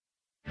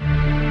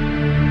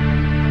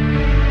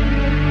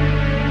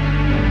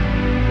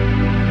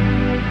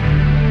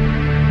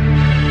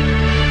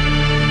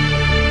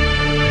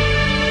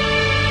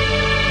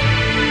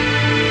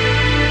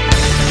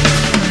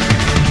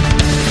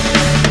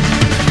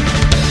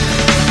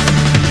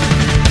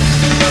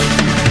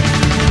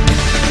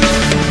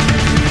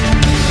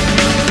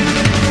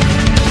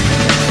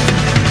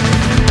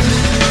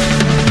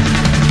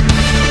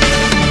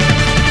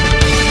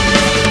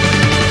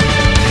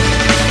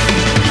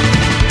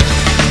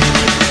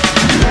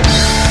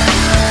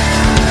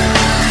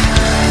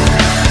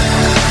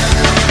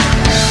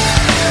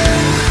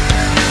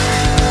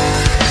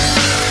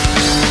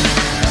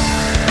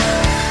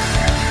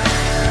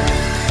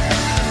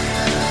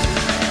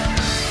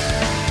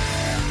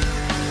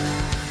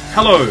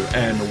Hello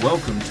and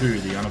welcome to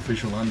the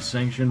unofficial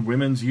unsanctioned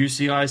women's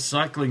UCI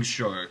cycling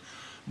show.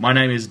 My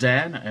name is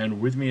Dan and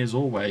with me as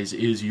always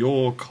is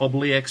your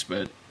cobbly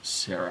expert,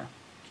 Sarah.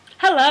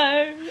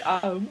 Hello!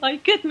 Oh my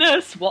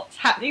goodness, what's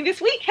happening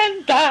this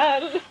weekend,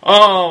 Dan?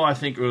 Oh, I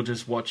think we'll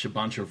just watch a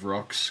bunch of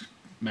rocks,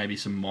 maybe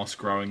some moss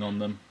growing on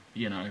them,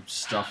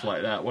 stuff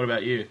like that. What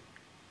about you?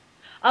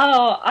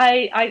 Oh,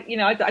 I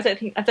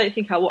don't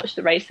think I'll watch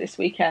the race this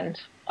weekend.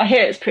 I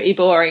hear it's pretty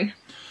boring.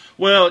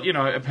 Well,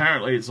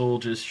 apparently it's all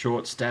just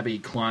short, stabby,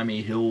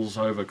 climby hills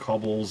over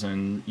cobbles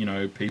and,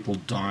 people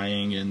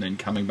dying and then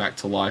coming back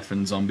to life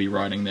and zombie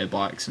riding their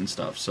bikes and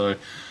stuff. So,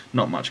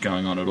 not much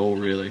going on at all,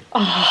 really.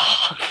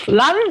 Oh,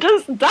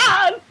 Flanders,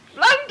 Dan!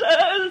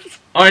 Flanders!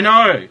 I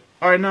know!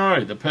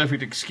 The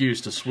perfect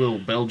excuse to swill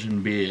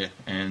Belgian beer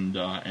and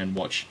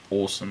watch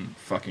awesome,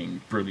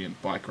 fucking,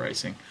 brilliant bike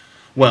racing.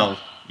 Well,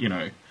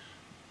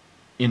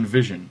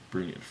 envision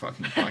brilliant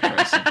fucking bike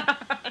racing.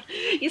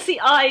 You see,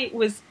 I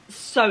was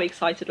so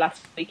excited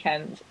last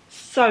weekend.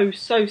 So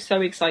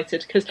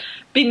excited because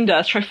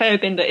Trofeo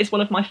Binda is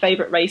one of my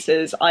favourite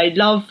races. I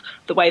love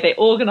the way they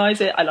organise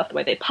it. I love the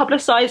way they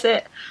publicise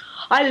it.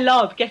 I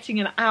love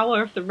getting an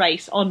hour of the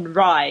race on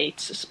Rai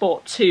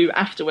Sport 2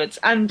 afterwards.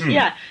 And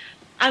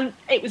and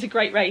it was a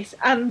great race.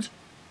 And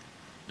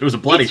it was a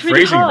bloody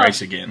freezing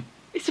race again.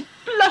 It's a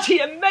bloody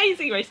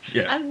amazing race.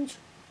 Yeah.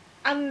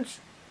 And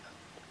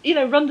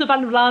Ronde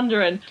van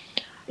Vlaanderen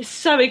is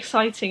so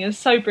exciting and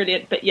so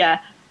brilliant, but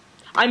yeah,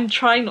 I'm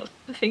trying not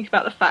to think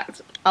about the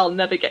fact I'll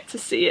never get to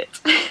see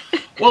it.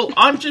 Well,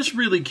 I'm just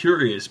really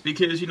curious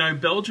because,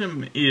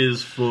 Belgium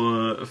is,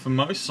 for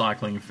most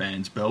cycling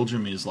fans,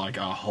 Belgium is like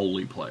our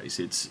holy place.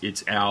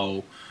 It's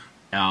our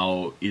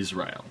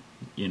Israel,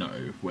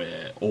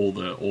 where all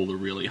the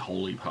really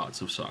holy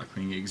parts of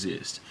cycling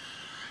exist.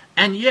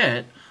 And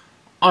yet,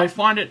 I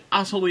find it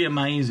utterly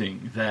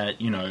amazing that,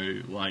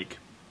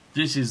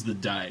 this is the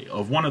day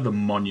of one of the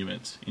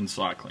monuments in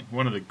cycling,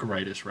 one of the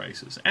greatest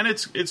races. And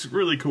it's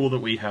really cool that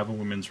we have a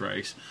women's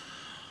race.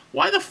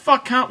 Why the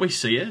fuck can't we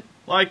see it?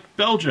 Like,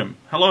 Belgium,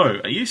 hello,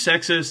 are you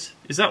sexist?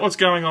 Is that what's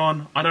going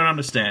on? I don't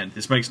understand.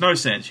 This makes no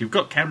sense. You've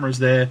got cameras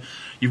there.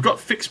 You've got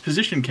fixed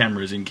position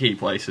cameras in key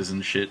places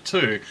and shit,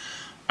 too.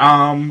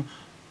 You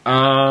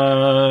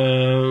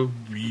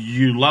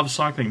love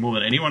cycling more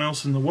than anyone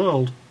else in the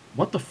world.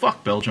 What the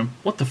fuck, Belgium?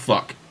 What the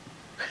fuck?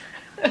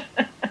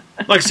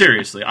 Like,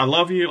 seriously, I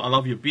love you, I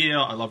love your beer,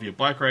 I love your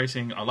bike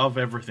racing, I love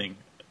everything.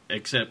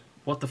 Except,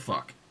 what the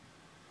fuck?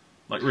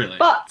 Like, really?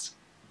 But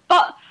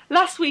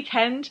last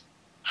weekend,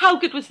 how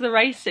good was the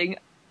racing?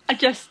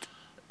 It's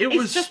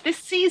just this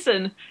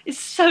season is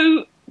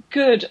so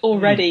good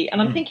already.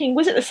 And I'm thinking,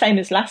 was it the same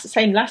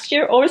last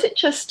year? Or is it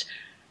just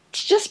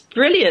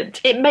brilliant?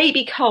 It may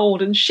be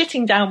cold and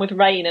shitting down with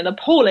rain and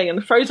appalling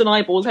and frozen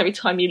eyeballs every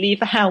time you leave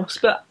the house,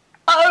 but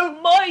oh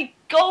my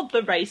god,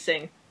 the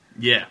racing.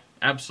 Yeah.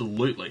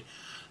 Absolutely.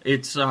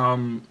 It's,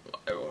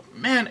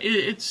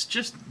 it's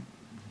just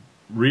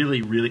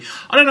really, really,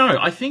 I don't know,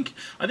 I think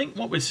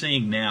what we're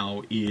seeing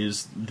now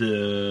is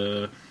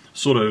the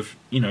sort of,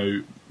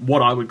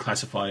 what I would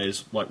classify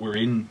as, like, we're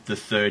in the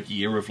third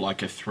year of,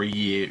 like, a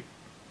 3-year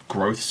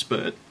growth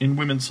spurt in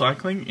women's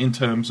cycling in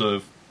terms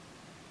of,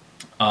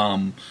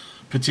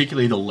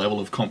 particularly the level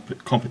of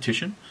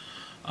competition.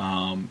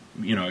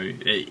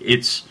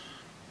 It's...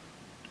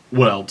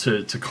 Well,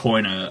 to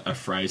coin a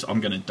phrase, I'm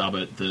going to dub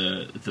it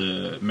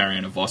the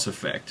Marianne Vos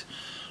effect,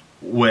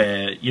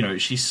 where,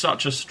 she's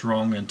such a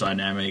strong and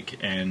dynamic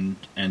and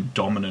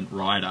dominant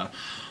rider.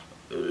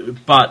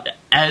 But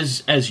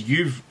as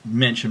you've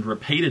mentioned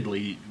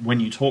repeatedly,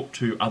 when you talk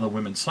to other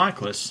women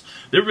cyclists,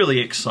 they're really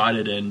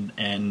excited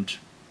and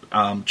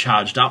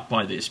charged up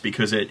by this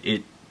because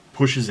it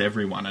pushes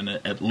everyone and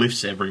it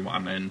lifts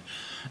everyone.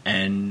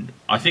 And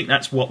I think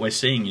that's what we're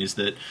seeing is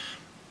that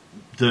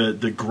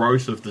the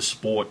growth of the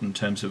sport in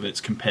terms of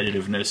its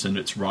competitiveness and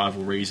its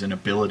rivalries and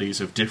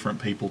abilities of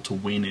different people to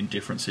win in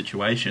different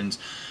situations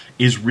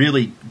is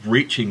really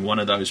reaching one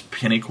of those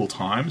pinnacle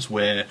times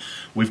where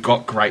we've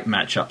got great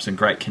matchups and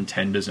great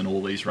contenders in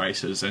all these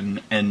races.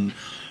 And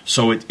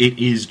so it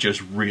is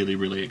just really,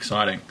 really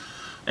exciting.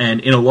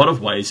 And in a lot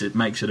of ways, it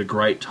makes it a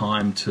great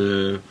time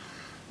to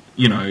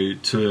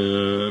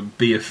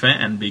be a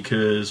fan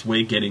because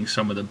we're getting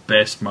some of the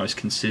best, most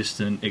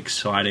consistent,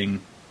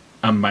 exciting,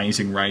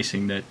 amazing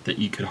racing that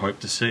you could hope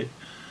to see.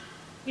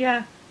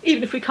 Yeah,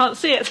 even if we can't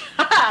see it.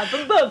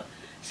 Boom, boom.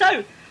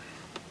 So,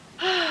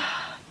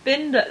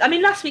 Binder. I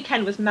mean, last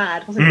weekend was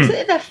mad, wasn't it?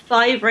 Wasn't there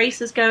 5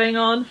 races going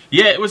on?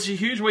 Yeah, it was a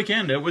huge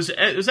weekend. It was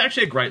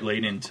actually a great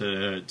lead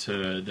into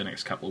the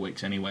next couple of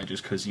weeks anyway,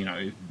 just because,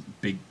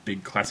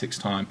 big classics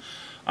time.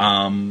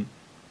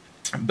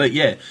 But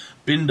yeah,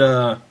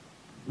 Binder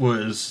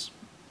was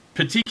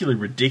particularly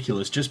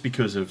ridiculous just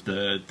because of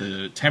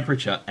the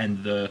temperature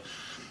and the...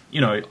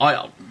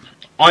 I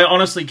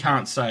honestly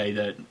can't say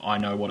that I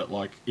know what it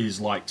is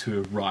like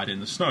to ride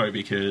in the snow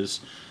because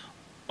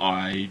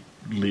I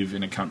live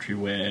in a country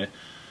where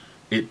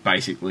it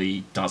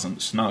basically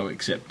doesn't snow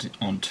except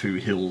on 2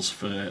 hills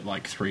for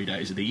like 3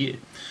 days of the year.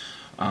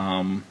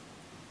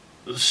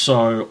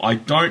 So I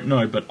don't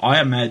know, but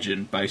I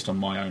imagine, based on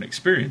my own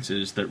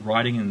experiences, that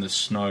riding in the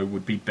snow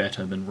would be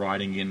better than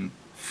riding in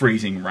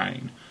freezing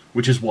rain,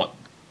 which is what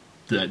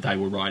they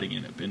were riding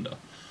in at Binder.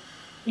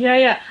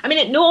 Yeah. I mean,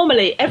 it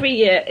normally every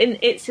year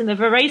it's in the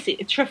Varese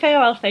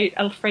Trofeo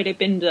Alfredo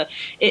Binder.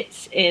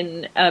 It's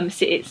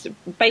it's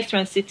based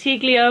around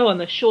Sitiglio on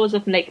the shores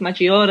of Lake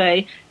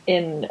Maggiore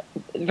in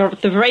the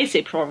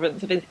Varese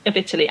province of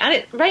Italy, and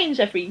it rains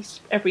every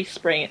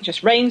spring. It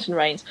just rains and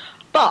rains,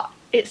 but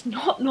it's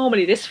not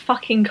normally this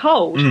fucking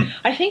cold.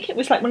 I think it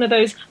was like one of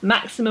those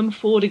maximum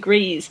 4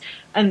 degrees,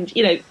 and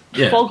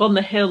fog on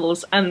the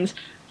hills and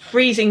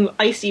freezing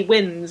icy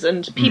winds,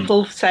 and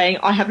people saying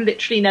I have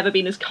literally never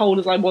been as cold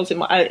as I was in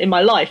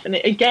my life, and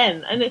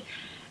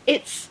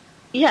it's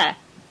yet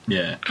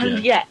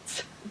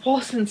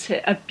wasn't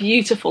it a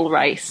beautiful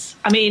race?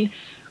 I mean,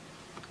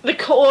 the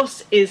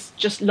course is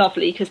just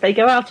lovely because they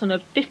go out on a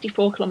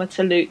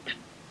 54-kilometre loop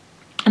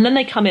and then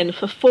they come in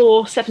for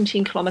 4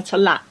 17-kilometre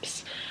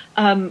laps.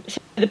 So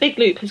the big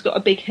loop has got a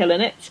big hill in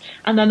it,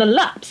 and then the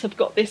laps have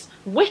got this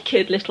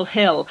wicked little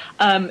hill.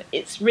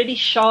 It's really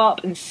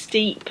sharp and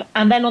steep,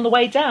 and then on the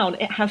way down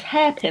it has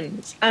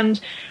hairpins, and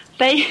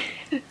they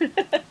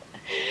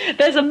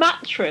there's a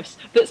mattress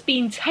that's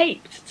been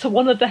taped to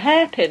one of the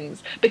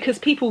hairpins because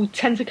people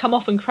tend to come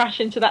off and crash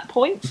into that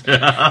point.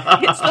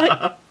 It's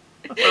like,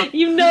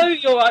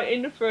 you're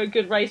in for a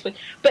good race,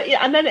 but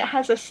yeah, and then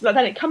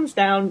it comes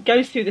down,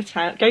 goes through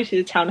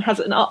the town, has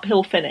an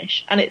uphill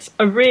finish, and it's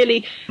a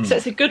really so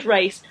it's a good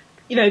race.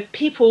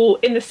 People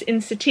in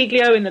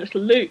Sitiglio in the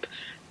little loop,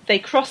 they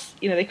cross.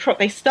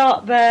 They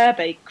start there,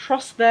 they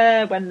cross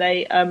there when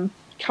they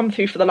come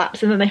through for the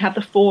laps, and then they have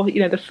the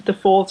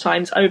 4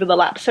 times over the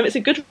laps. So it's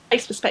a good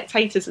race for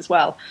spectators as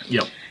well.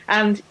 Yep.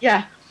 And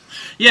yeah,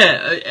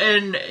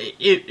 and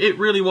it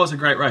really was a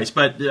great race.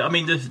 But I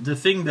mean, the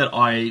thing that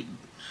I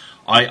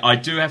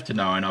do have to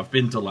know, and I've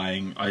been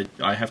delaying,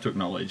 I have to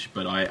acknowledge,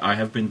 but I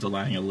have been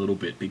delaying a little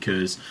bit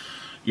because,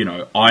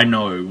 I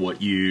know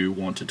what you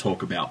want to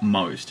talk about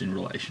most in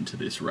relation to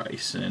this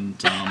race, and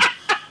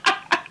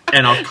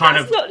and I've kind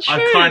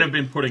of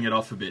been putting it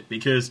off a bit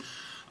because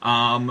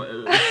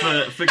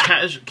for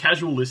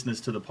casual listeners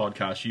to the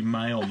podcast, you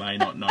may or may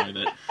not know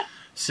that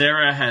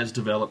Sarah has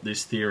developed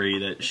this theory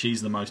that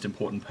she's the most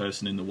important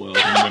person in the world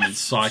in women's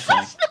cycling.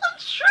 That's not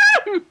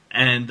true.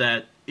 And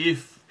that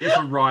if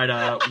a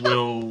rider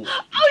will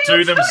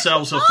do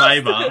themselves a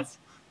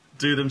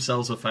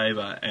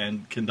favour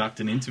and conduct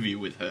an interview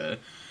with her,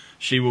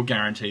 she will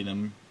guarantee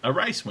them a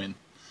race win.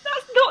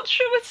 That's not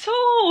true at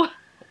all.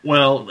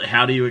 Well,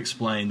 how do you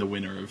explain the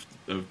winner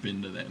of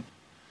Binder then?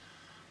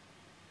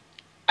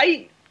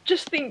 I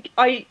just think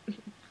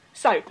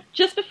So,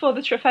 just before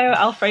the Trofeo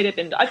Alfredo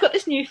Binder, I've got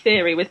this new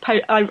theory with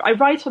I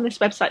write on this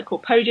website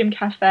called Podium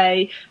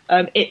Cafe.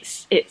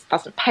 It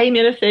doesn't pay me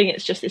anything.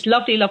 It's just this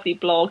lovely, lovely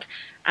blog,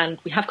 and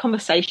we have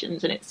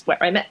conversations, and it's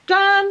where I met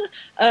Dan.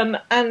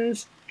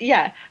 And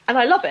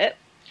I love it.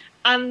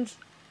 And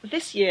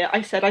this year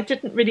I said I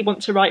didn't really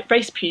want to write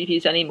race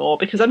previews anymore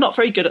because I'm not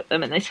very good at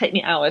them and they take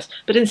me hours.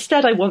 But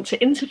instead I want to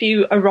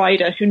interview a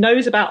rider who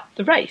knows about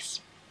the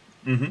race.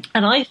 Mm-hmm.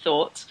 And I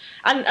thought,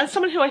 and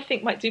someone who I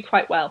think might do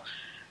quite well.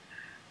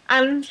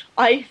 And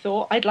I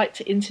thought I'd like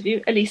to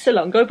interview Elisa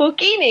Longo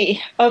Borghini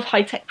of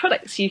High Tech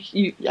Products,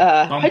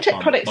 High Tech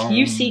Products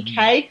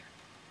UCK.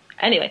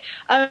 Anyway,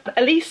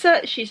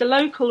 Elisa, she's a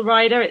local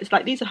rider. It's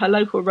like these are her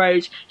local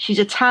roads. She's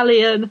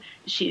Italian.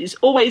 She's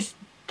always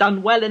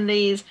done well in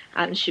these,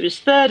 and she was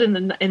third in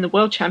the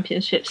World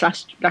Championships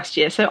last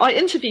year. So I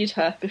interviewed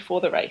her before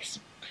the race,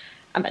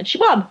 and then she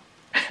won.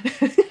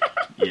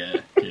 Yeah.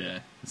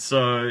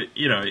 So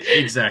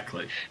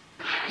exactly.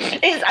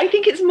 I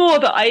think it's more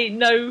that I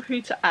know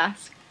who to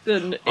ask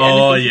than.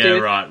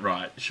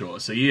 Right, sure.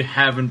 So you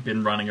haven't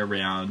been running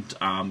around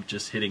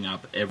just hitting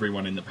up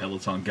everyone in the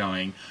peloton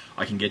going,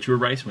 I can get you a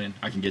race win.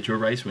 I can get you a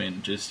race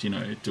win. Just,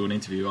 do an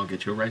interview. I'll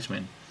get you a race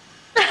win.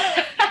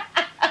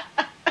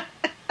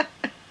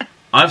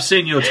 I've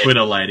seen your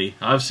Twitter, lady.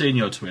 I've seen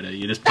your Twitter.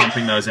 You're just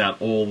pumping those out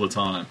all the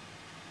time.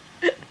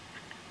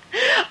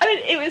 I mean,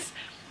 it was...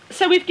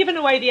 So we've given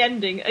away the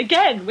ending.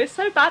 Again, we're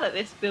so bad at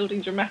this,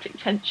 building dramatic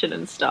tension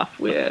and stuff.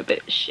 We're a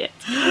bit shit.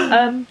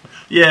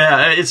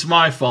 Yeah, it's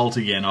my fault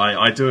again.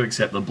 I do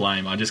accept the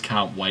blame. I just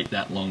can't wait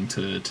that long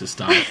to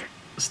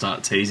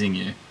start teasing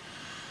you.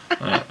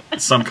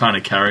 It's some kind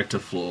of character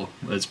flaw.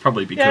 It's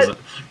probably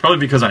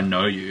because I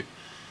know you.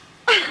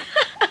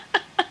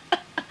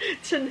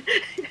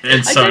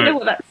 And so, I don't know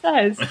what that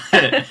says.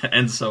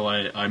 And so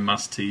I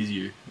must tease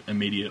you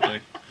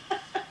immediately.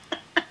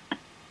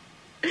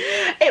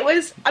 It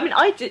was. I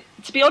mean,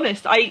 to be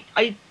honest, I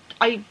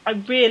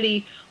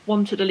really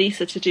wanted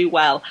Elisa to do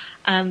well,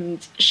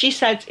 and she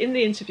said in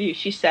the interview,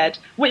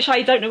 which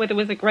I don't know whether it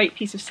was a great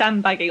piece of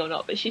sandbagging or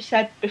not, but she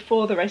said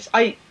before the race,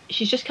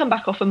 she's just come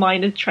back off a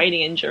minor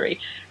training injury.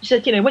 She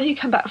said, when you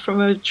come back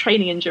from a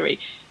training injury,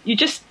 you're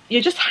just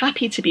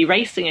happy to be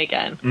racing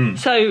again.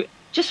 So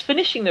just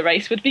finishing the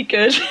race would be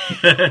good.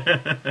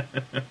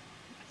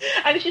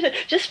 And she said,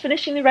 just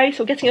finishing the race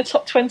or getting a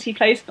top 20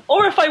 place,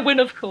 or if I win,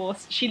 of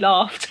course. She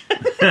laughed.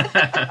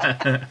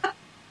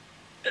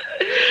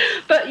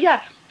 But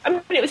yeah, I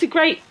mean, it was a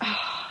great.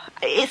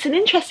 It's an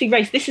interesting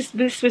race. This was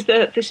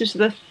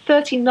the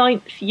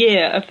 39th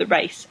year of the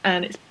race,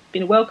 and it's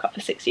been a World Cup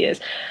for 6 years.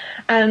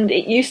 And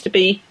it used to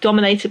be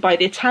dominated by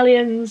the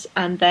Italians,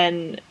 and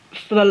then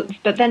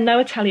but then no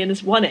Italian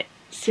has won it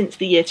since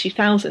the year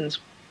 2000.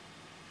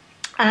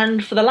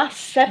 And for the last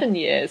 7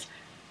 years,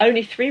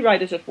 only 3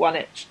 riders have won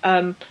it.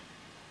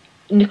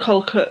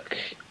 Nicole Cook,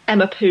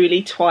 Emma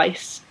Pooley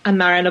twice, and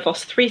Marianne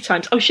Vos 3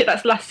 times. Oh shit,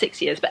 that's the last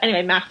 6 years. But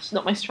anyway, maths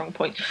not my strong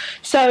point.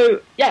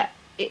 So yeah,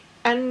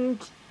 and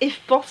if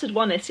Vos had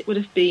won it,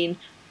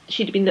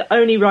 she'd have been the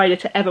only rider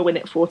to ever win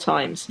it 4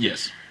 times.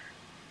 Yes.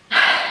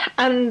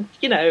 And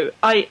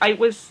I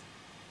was.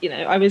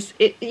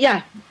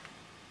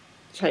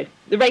 So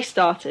the race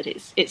started.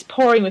 It's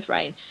pouring with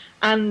rain,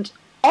 and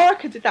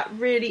Orica did that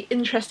really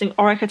interesting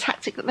Orica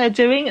tactic that they're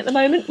doing at the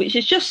moment, which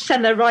is just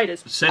send their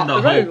riders send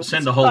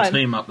the whole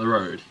team up the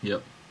road.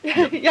 Yep.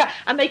 Yeah,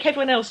 and make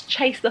everyone else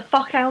chase the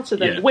fuck out of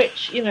them. Yeah.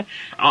 Which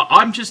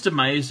I'm just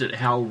amazed at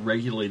how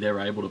regularly they're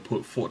able to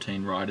put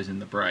 14 riders in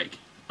the break.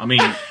 I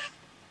mean,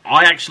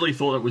 I actually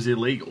thought it was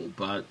illegal,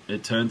 but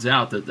it turns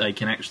out that they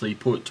can actually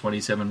put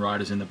 27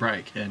 riders in the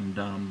break and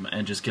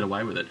just get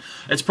away with it.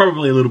 It's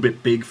probably a little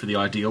bit big for the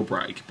ideal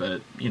break,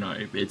 but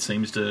it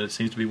seems to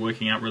be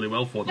working out really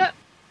well for them. Yeah.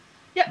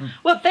 Yeah,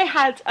 well, they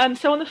had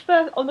so on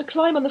the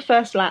climb on the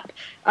first lap,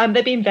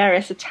 there'd been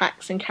various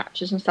attacks and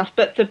captures and stuff,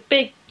 but the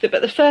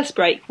first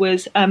break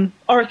was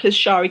Orica's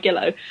Shari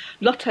Gillow,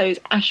 Lotto's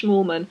Ash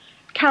Moorman,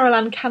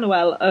 Caroline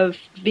Canuel of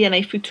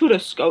VNA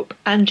Futuroscope,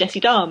 and Jessie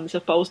Darms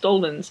of Bowles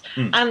Dolmans,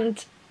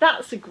 and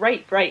that's a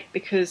great break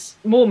because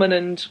Moorman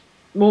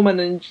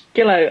and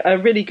Gillow are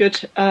really good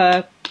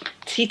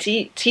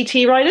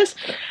TT riders,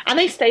 and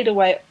they stayed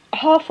away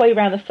halfway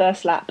around the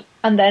first lap,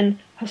 and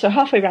then. So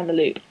halfway around the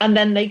loop, and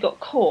then they got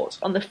caught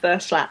on the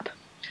first lap.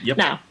 Yep.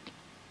 Now,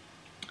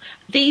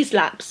 these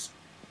laps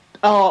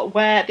are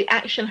where the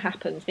action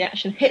happens. The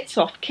action kicks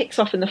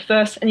off in the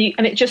first, and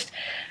it just.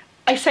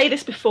 I say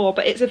this before,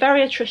 but it's a very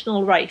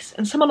attritional race.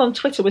 And someone on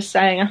Twitter was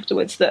saying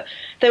afterwards that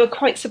they were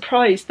quite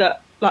surprised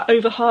that like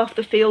over half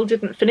the field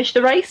didn't finish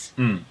the race.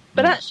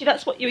 But actually,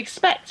 that's what you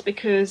expect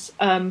because.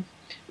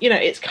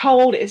 It's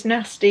cold, it's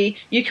nasty.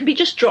 You can be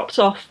just dropped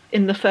off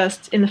in the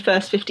first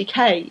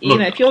 50k.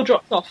 Look, if you're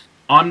dropped off.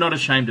 I'm not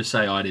ashamed to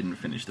say I didn't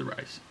finish the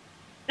race.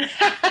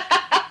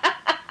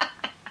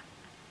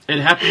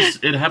 It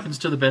happens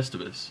to the best of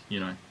us,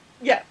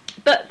 Yeah,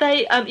 but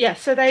they, and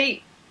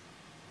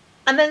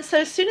then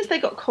so as soon as they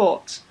got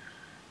caught,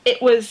 there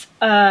were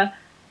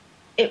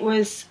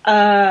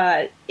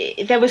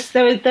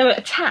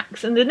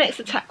attacks, and the next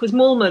attack was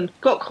Moorman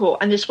got caught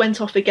and just went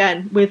off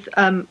again with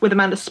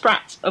Amanda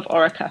Spratt of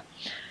Orica.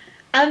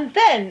 And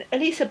then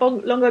Elisa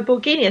Longo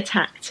Borghini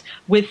attacked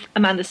with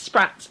Amanda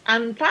Spratt,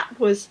 and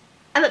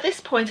at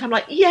this point I'm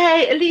like,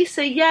 yay,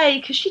 Elisa, yay,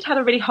 because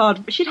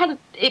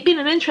it'd been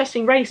an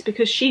interesting race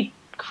because she'd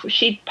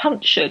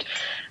punctured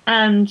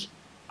and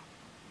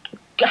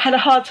had a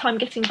hard time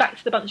getting back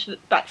to the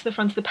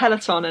front of the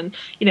peloton, and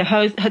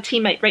her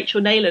teammate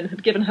Rachel Neylan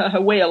had given her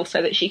wheel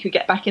so that she could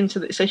get back into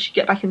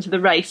the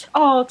race.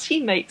 Oh,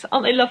 teammates,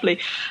 aren't they lovely?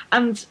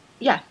 And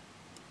yeah,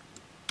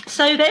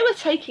 so they were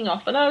taking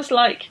off, and I was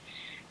like,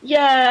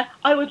 yeah,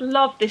 I would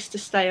love this to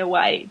stay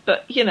away,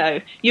 but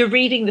you're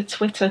reading the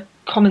Twitter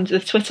comments, the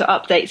Twitter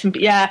updates, and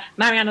yeah,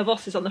 Marianne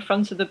Vos is on the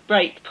front of the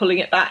break pulling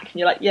it back, and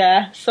you're like,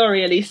 yeah,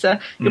 sorry,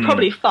 Elisa, you're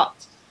probably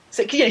fucked.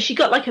 So she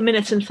got like 1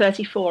 minute and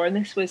 34, and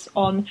this was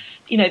on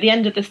the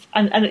end of this,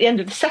 and at the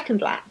end of the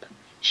second lap,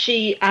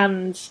 she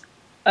and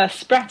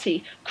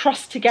Spratty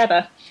crossed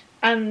together,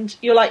 and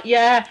you're like,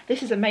 yeah,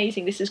 this is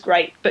amazing, this is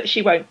great, but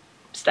she won't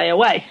stay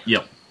away.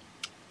 Yep.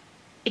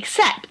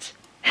 Except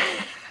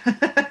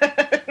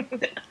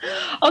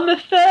on the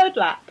third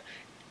lap,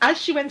 as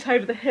she went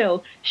over the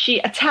hill, she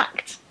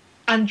attacked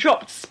and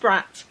dropped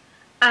Spratt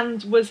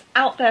and was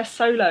out there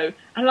solo.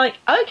 And like,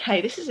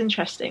 okay, this is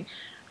interesting.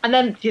 And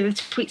then the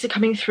tweets are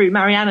coming through.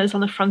 Marianne's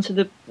on the front of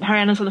the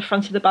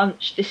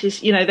bunch. This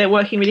is, they're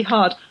working really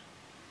hard.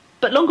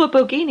 But Longo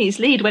Borghini's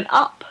lead went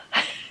up.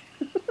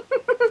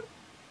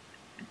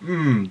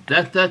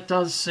 That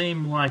does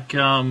seem like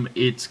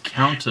it's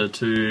counter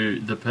to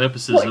the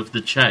purposes of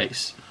the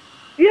chase.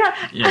 Yeah.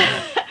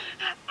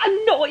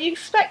 And not what you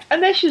expect.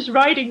 And then she's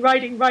riding.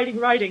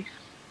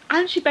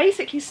 And she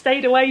basically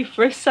stayed away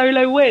for a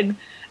solo win.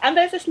 And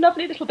there's this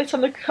lovely little bit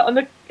in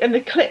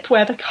the clip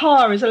where the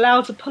car is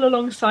allowed to pull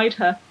alongside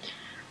her,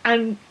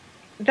 and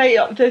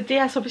the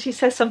DS obviously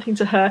says something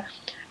to her,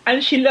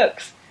 and she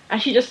looks and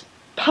she just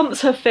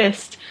pumps her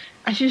fist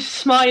and she's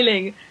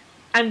smiling,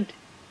 and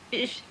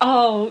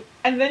and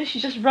then she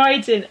just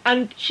rides in,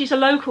 and she's a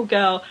local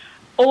girl.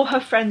 All her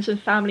friends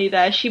and family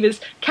there. She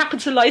was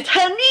capitalised.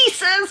 Her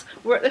nieces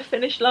were at the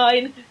finish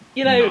line.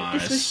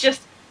 Nice.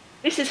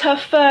 This is her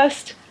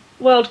first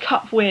World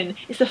Cup win.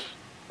 It's a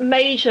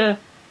major.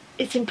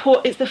 It's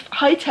important. It's the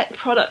high-tech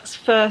product's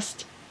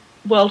first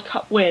World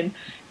Cup win.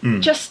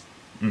 Just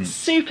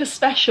super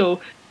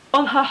special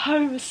on her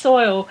home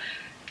soil.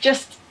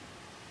 Just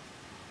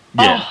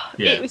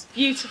it was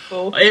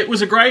beautiful. It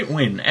was a great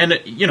win, and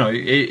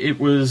it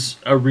was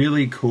a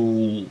really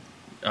cool.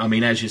 I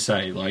mean, as you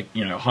say, like,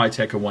 High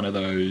Tech are one of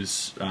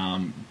those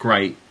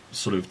great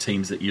sort of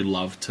teams that you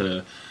love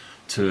to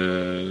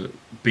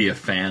be a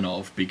fan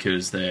of,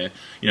 because they're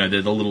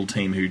the little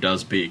team who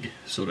does big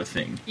sort of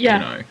thing.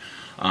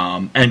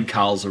 And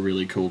Carl's a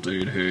really cool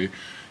dude who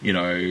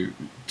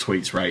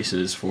tweets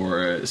races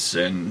for us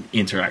and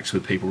interacts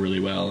with people really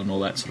well and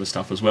all that sort of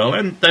stuff as well.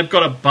 And they've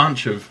got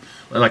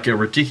a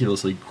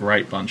ridiculously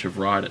great bunch of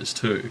riders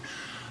too.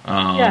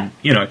 And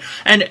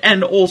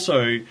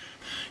also,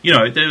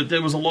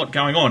 there was a lot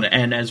going on,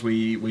 and as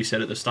we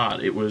said at the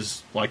start, it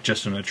was like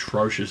just an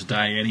atrocious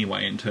day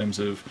anyway in terms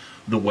of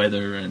the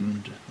weather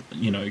and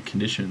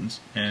conditions,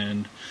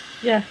 and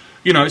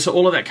so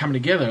all of that coming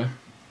together,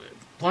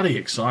 bloody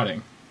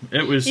exciting.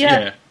 It was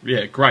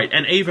great,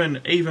 and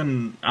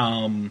even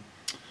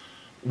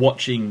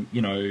watching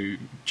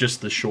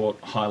just the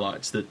short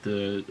highlights that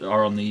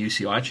are on the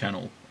UCI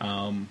channel,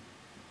 the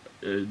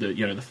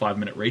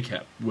 5-minute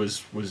recap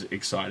was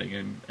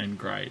exciting and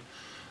great.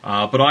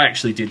 But I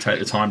actually did take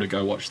the time to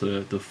go watch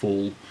the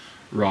full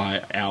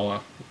Rye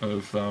hour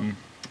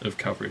of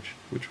coverage,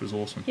 which was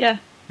awesome. Yeah.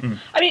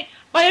 I mean,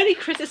 my only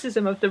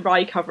criticism of the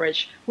Rye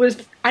coverage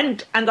was,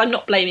 and I'm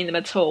not blaming them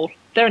at all,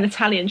 they're an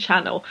Italian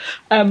channel,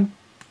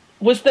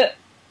 was that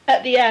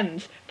at the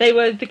end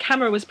the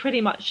camera was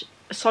pretty much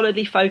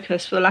solidly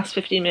focused for the last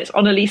 15 minutes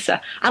on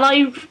Elisa, and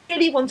I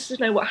really wanted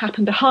to know what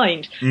happened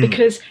behind,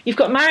 because you've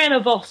got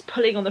Marianne Vos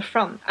pulling on the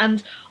front,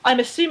 and I'm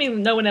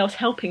assuming no one else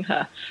helping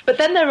her, but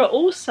then there are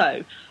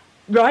also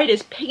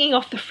riders pinging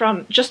off the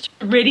front just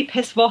to really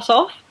piss Vos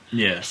off.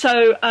 Yeah.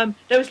 So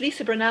there was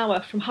Lisa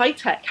Brunauer from High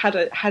Tech had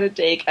a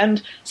dig,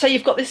 and so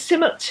you've got this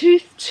similar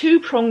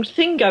two-pronged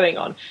thing going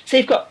on. So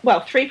you've got,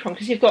 three-pronged,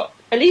 because you've got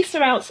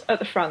Elisa out at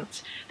the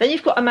front, then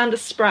you've got Amanda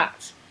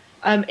Spratt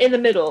in the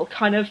middle,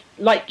 kind of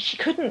like she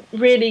couldn't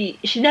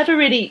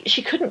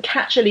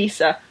catch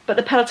Elisa, but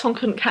the peloton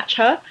couldn't catch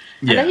her.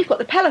 And then you've got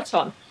the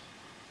peloton.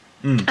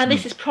 And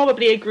this is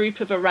probably a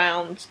group of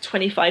around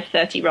 25,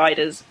 30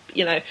 riders,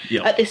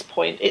 at this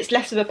point. It's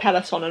less of a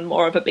peloton and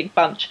more of a big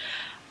bunch.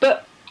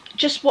 But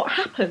just what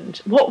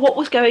happened, what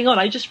was going on,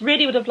 I just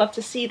really would have loved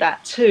to see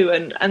that too.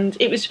 And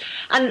it was,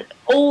 and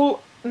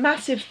all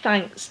massive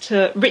thanks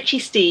to Richie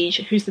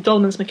Steege, who's the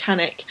Dolmans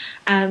mechanic,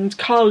 and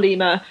Carl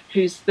Lima,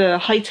 who's the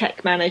High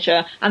Tech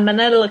manager, and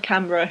Manella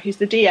Lacambra, who's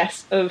the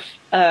DS of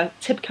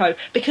Tibco,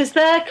 because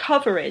their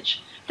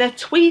coverage, they're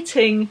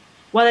tweeting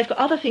while they've got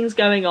other things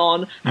going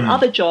on and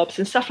other jobs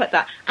and stuff like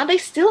that, and they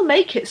still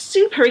make it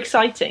super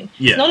exciting.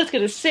 It's not as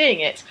good as seeing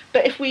it,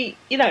 but if we,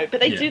 but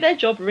they do their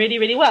job really,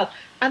 really well.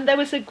 And there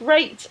was a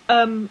great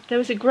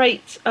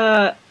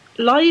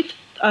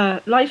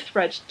live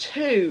thread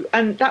too,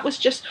 and that was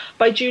just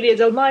by Julia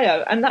Del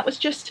Mayo, and that was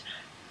just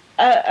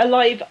a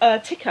live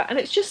ticker, and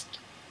it's just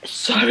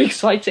so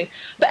exciting.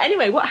 But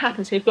anyway, what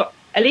happens here? You've got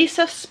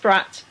Elisa,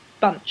 Spratt,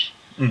 bunch,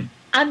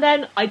 and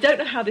then I don't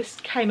know how this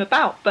came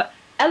about, but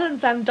Ellen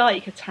Van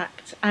Dijk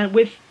attacked, and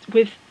with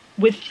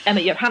Emma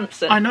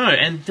Johansson. I know,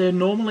 and they're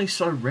normally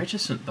so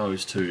reticent,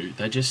 those two.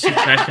 They just sit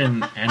back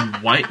and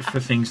wait for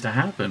things to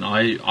happen.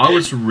 I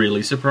was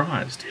really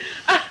surprised.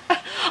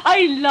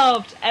 I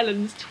loved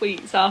Ellen's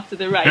tweets after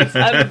the race.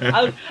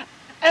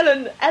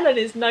 Ellen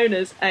is known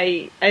as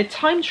a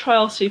time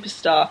trial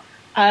superstar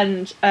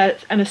and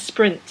a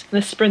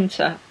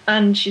sprinter,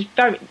 and she's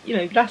very,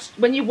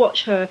 when you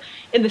watch her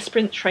in the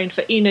sprint train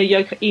for Ina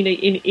Yoko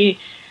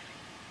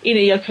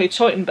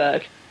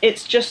Teutenberg,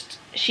 it's just,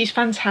 she's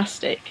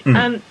fantastic.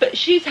 But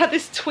she's had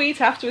this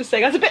tweet afterwards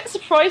saying, I was a bit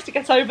surprised to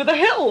get over the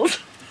hills.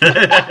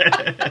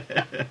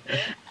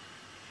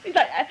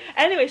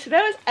 Anyway, so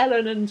there was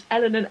Ellen and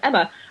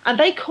Emma, and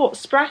they caught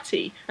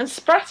Spratty, and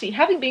Spratty,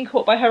 having been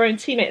caught by her own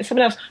teammate and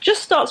someone else,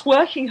 just starts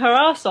working her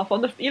ass off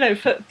on the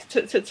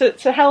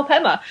to help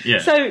Emma.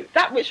 So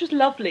that, which was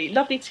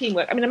lovely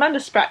teamwork. I mean, Amanda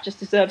Spratt just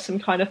deserves some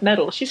kind of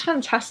medal. She's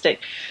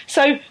fantastic.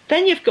 So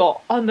then you've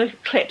got on the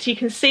clips, you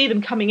can see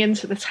them coming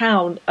into the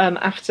town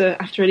after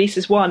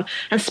Elisa's won,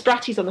 and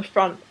Spratty's on the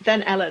front,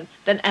 then Ellen,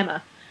 then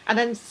Emma, and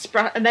then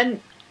Spratt, and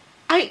then.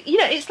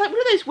 It's like one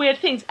of those weird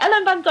things.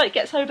 Ellen Van Dijk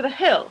gets over the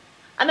hill,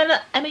 and then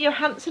Emma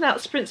Johansson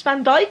outsprints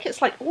Van Dijk.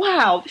 It's like,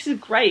 wow, this is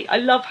great. I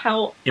love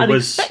how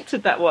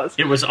unexpected that was.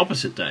 It was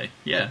opposite day,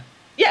 yeah.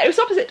 Yeah, it was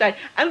opposite day.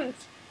 And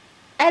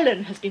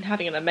Ellen has been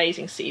having an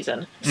amazing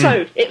season.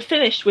 So it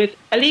finished with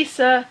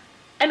Elisa,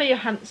 Emma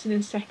Johansson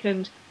in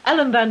second,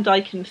 Ellen Van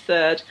Dijk in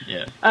third.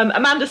 Yeah.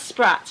 Amanda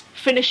Spratt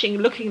finishing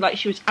looking like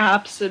she was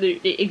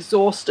absolutely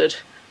exhausted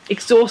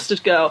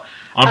girl.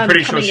 I'm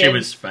pretty sure she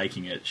was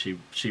faking it.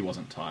 She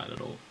wasn't tired at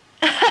all.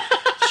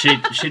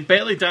 She'd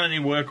barely done any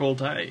work all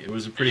day. It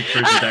was a pretty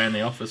cruisy day in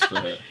the office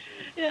for her.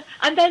 Yeah,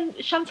 and then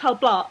Chantal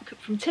Blaak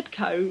from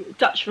Tibco,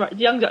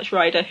 young Dutch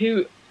rider,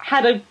 who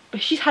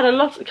she's had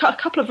a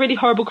couple of really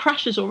horrible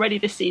crashes already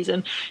this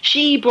season.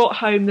 She brought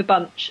home the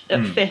bunch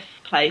at fifth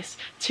place,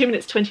 2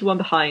 minutes 21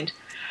 behind.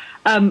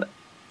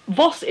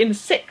 Vos in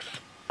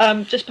sixth,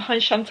 just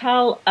behind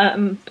Chantal,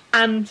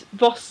 and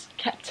Voss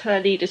kept her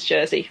leader's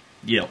jersey.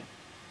 Yeah.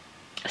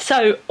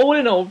 So, all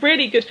in all,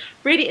 really good,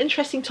 really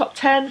interesting top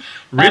 10.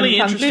 Really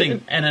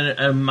interesting and an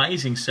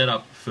amazing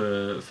setup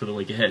for the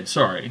week ahead.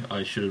 Sorry,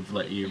 I should have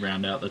let you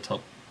round out the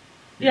top.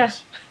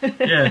 Yes.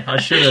 Yeah, I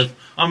should have.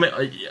 I mean,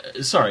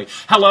 sorry.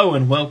 Hello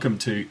and welcome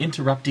to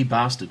Interrupty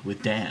Bastard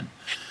with Dan.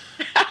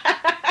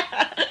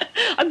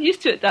 I'm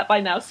used to it by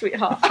now,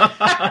 sweetheart.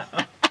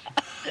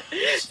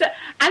 So,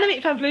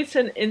 Annemiek van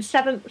Vleuten in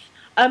 7th.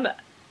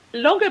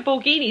 Longo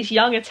Borghini's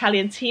young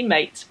Italian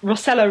teammate,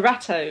 Rossella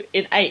Ratto,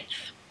 in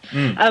 8th.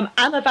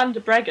 Anna van der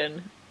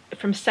Breggen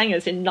from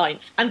Sengers in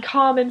 9th. And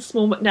Carmen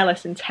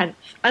Small-McNellis in 10th.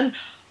 And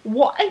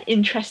what an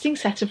interesting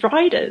set of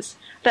riders.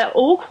 They're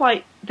all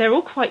quite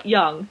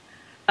young.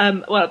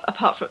 Well,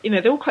 apart from,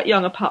 they're all quite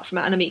young apart from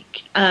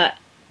Annemiek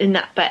in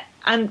that bet.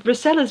 And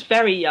Rossella's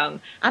very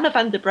young. Anna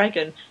van der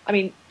Breggen, I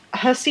mean,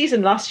 her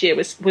season last year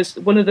was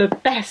one of the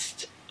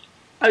best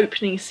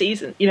opening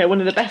season, one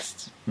of the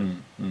best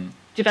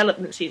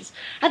development seasons.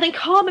 And then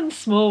Carmen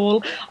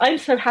Small, I'm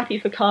so happy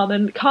for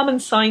Carmen.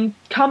 Carmen's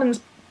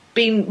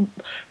been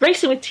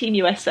racing with Team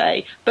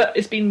USA, but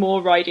has been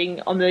more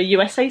riding on the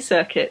USA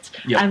circuit.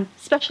 Yep. And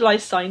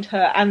Specialized signed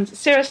her. And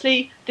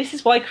seriously, this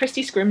is why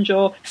Christy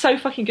Scrimgeour, so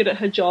fucking good at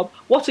her job.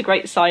 What a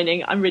great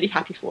signing. I'm really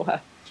happy for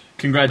her.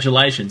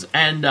 Congratulations.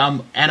 And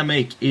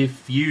Annemiek,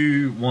 if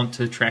you want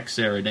to track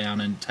Sarah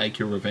down and take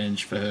your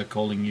revenge for her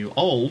calling you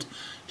old,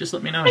 just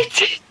let me know.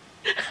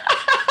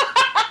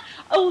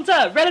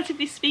 Older,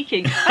 relatively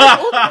speaking.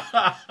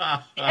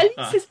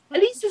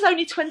 Elise is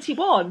only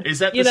 21. Is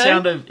that the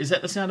sound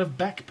of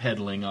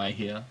backpedaling I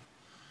hear?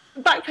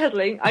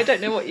 Backpedaling? I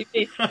don't know what you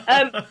mean.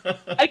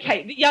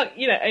 Okay, the young,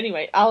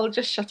 anyway, I'll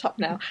just shut up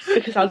now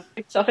because I'll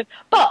do something.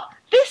 But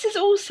this is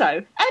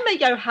also Emma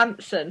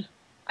Johansson.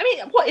 I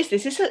mean, what is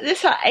this? Is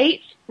this her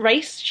 8th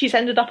race she's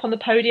ended up on the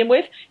podium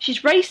with?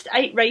 She's raced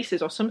 8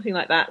 races or something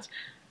like that,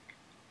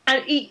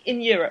 and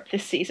in Europe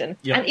this season,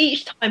 and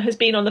each time has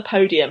been on the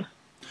podium.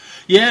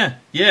 Yeah.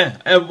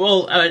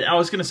 Well, I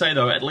was going to say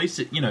though, at least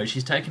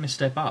she's taken a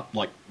step up,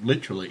 like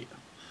literally.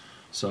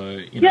 So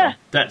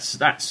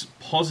that's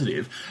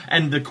positive.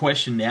 And the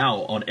question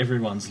now on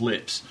everyone's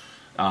lips,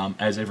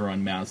 as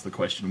everyone mouths the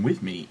question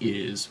with me,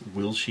 is: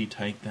 will she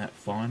take that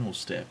final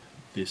step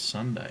this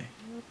Sunday?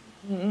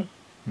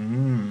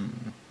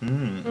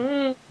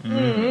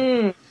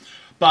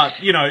 But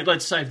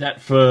let's save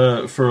that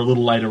for a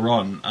little later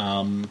on.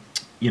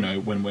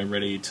 When we're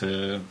ready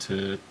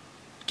to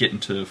get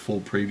into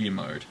full preview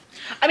mode.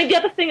 I mean, the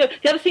other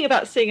thing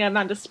about seeing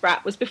Amanda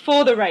Spratt was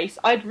before the race,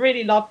 I'd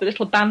really loved the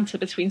little banter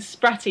between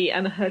Spratty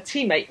and her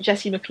teammate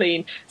Jessie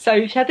McLean.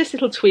 So she had this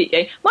little tweet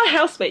going, my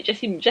housemate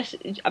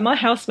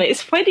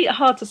is finding it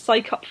hard to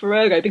psych up for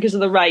Ergo because of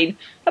the rain.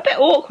 A bit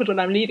awkward when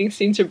I'm leaving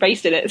soon to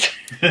race in it.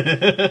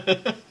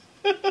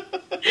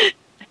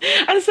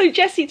 And so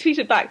Jessie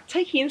tweeted back,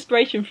 taking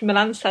inspiration from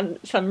Milan San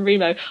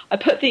Remo, I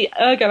put the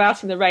Ergo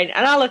out in the rain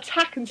and I'll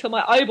attack until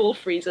my eyeball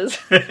freezes.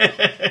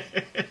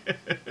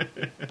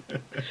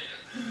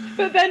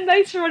 But then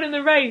later on in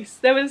the race,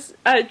 there was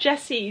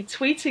Jessie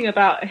tweeting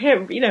about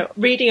him,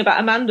 reading about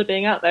Amanda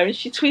being out there, and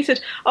she tweeted,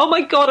 oh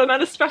my god,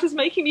 Amanda Spratt is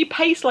making me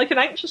pace like an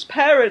anxious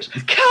parent.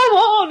 Come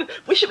on!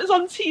 Wish it was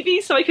on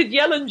TV so I could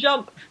yell and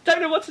jump.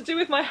 Don't know what to do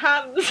with my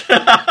hands.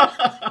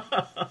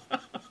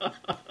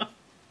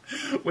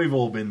 We've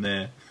all been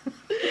there.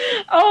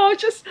 Oh,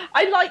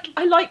 I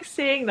like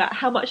seeing that,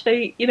 how much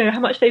they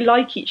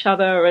like each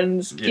other,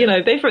 and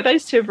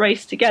those two have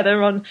raced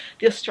together on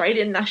the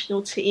Australian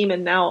national team,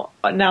 and now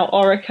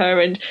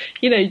Orica, and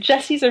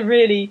Jessie's a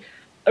really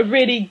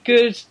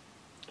good.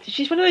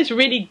 She's one of those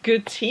really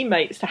good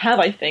teammates to have,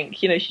 I think.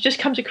 She just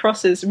comes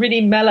across as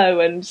really mellow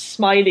and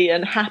smiley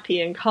and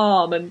happy and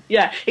calm, and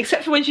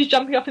except for when she's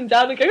jumping up and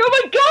down and going,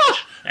 oh my god,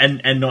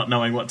 and not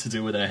knowing what to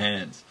do with her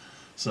hands.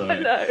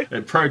 So,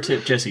 pro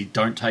tip, Jessie,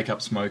 don't take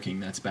up smoking.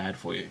 That's bad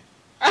for you.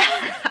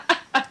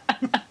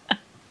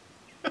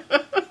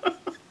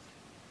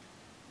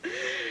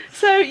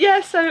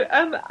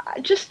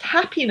 Just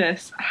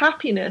happiness.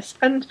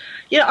 And,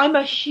 I'm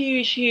a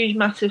huge,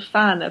 massive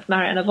fan of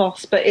Marianne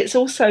Vos, but it's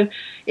also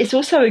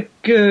a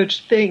good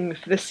thing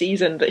for the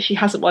season that she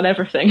hasn't won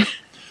everything.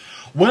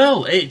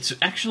 Well, it's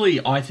actually,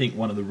 I think,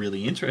 one of the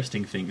really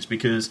interesting things,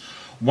 because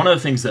one of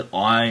the things that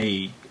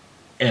I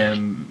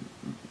am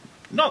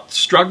not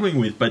struggling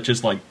with, but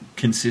just like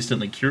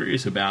consistently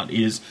curious about,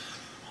 is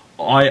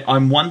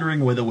I'm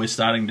wondering whether we're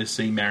starting to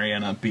see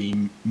Marianne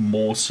be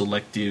more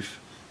selective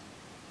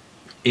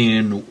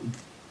in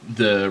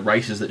the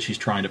races that she's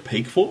trying to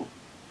peak for.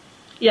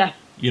 Yeah.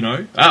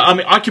 I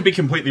mean, I could be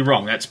completely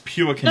wrong. That's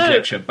pure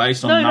conjecture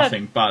based on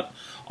nothing, but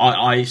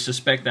I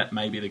suspect that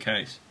may be the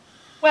case.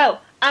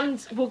 Well, and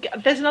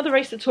there's another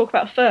race to talk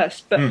about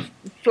first, but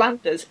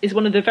Flanders is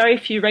one of the very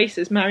few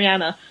races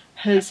Marianne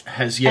has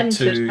yet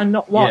entered to and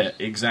not won. Yeah,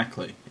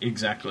 exactly.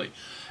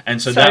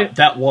 And so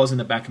that was in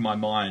the back of my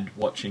mind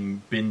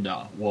watching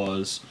Binder,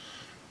 was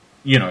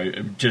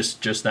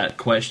just that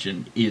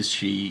question: is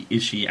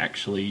she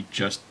actually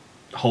just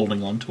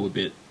holding on to a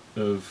bit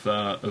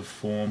of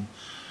form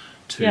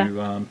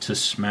to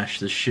smash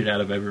the shit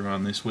out of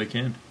everyone this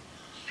weekend.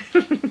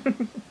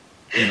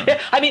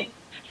 I mean,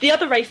 the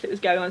other race that was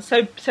going on,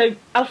 so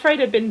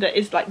Alfredo Binda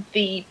is like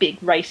the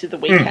big race of the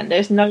weekend.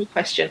 There's no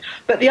question.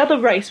 But the other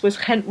race was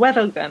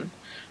Gent-Wevelgem.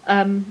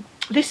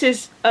 This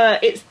is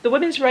it's the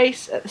women's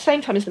race at the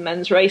same time as the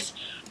men's race.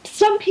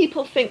 Some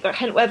people think that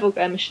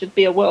Gent-Wevelgem should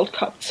be a World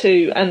Cup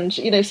too, and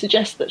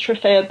suggest that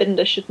Trofeo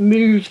Binda should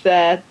move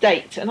their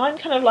date. And I'm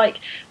kind of like,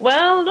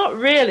 well, not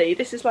really.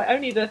 This is like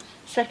only the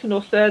second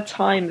or third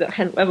time that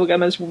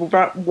Gent-Wevelgem has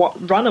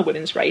run a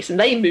women's race, and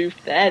they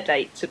moved their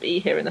date to be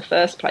here in the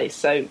first place.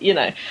 So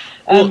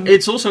well,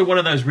 it's also one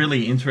of those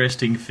really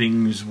interesting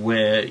things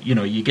where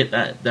you get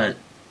that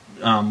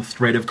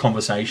thread of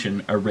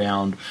conversation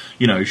around,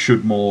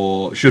 should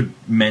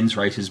men's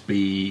races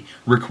be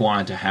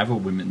required to have a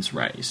women's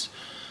race,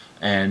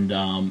 and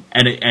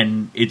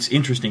it's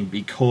interesting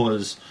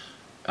because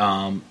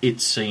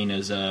it's seen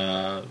as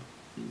a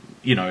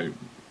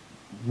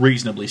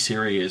reasonably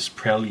serious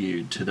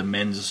prelude to the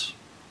men's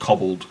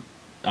cobbled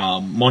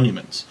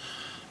monuments,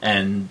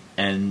 and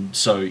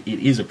so it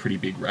is a pretty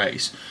big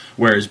race,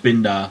 whereas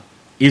Binda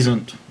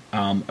isn't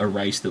a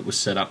race that was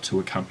set up to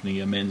accompany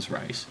a men's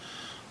race.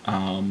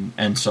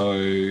 And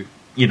so,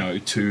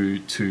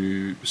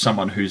 to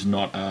someone who's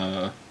not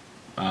a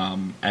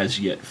as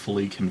yet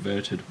fully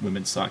converted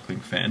women's cycling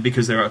fan,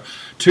 because there are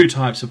two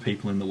types of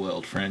people in the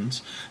world,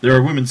 friends. There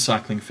are women's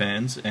cycling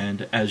fans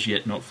and as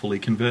yet not fully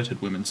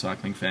converted women's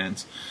cycling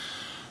fans.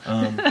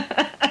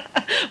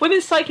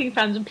 Women's cycling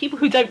fans and people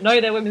who don't know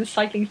they're women's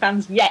cycling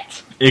fans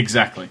yet.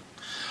 Exactly.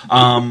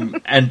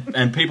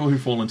 And people who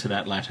fall into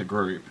that latter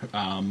group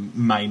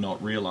may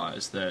not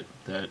realise that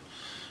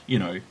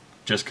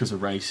just because a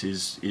race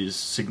is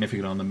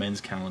significant on the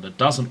men's calendar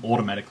doesn't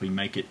automatically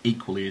make it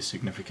equally as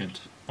significant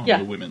on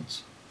the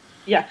women's.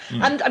 Yeah,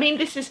 and I mean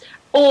this is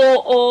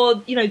or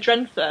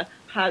Drenthe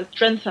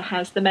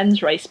has the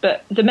men's race,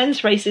 but the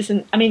men's race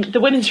isn't. I mean, the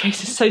women's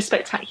race is so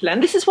spectacular,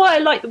 and this is why I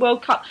like the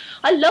World Cup.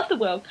 I love the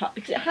World Cup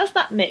because it has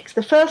that mix.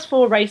 The first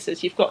four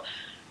races, you've got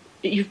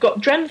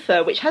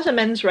Drenthe, which has a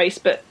men's race,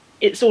 but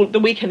the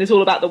weekend is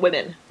all about the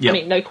women. Yep. I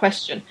mean, no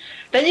question.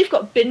 Then you've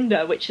got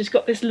Binda, which has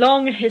got this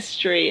long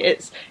history.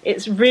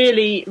 It's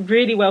really,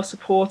 really well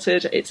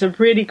supported. It's a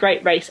really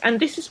great race, and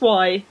this is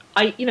why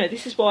I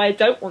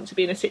don't want to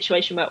be in a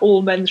situation where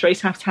all men's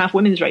races have to have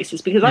women's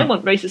races, because I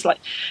want races like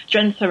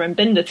Drenthe and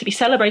Binda to be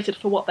celebrated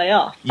for what they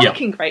are. Yep.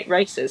 Fucking great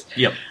races.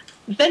 Yep.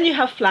 Then you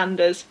have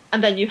Flanders,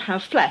 and then you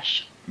have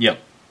Flèche. Yep.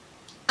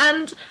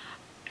 And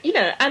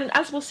and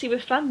as we'll see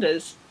with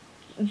Flanders,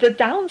 the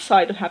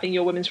downside of having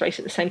your women's race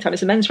at the same time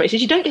as the men's race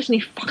is you don't get any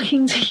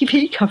fucking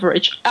TV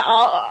coverage.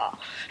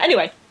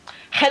 Anyway,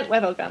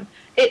 Gent-Wevelgem.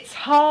 It's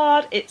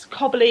hard, it's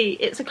cobbly,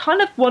 it's a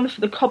kind of one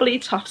for the cobbly,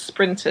 tough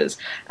sprinters.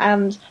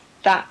 And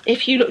that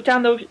if you look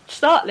down the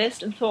start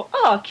list and thought,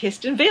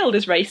 Kirsten Wild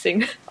is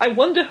racing, I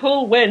wonder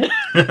who'll win.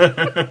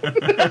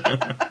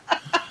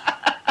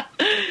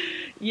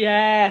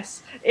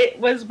 Yes, it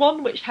was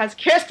one which has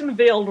Kirsten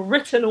Wild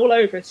written all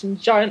over it in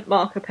giant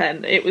marker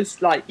pen. It was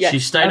like, She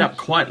stayed up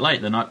quite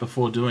late the night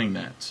before doing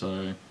that,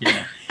 so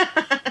yeah,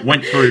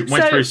 went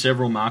through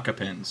several marker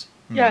pens.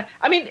 Yeah,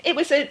 I mean, it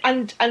was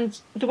and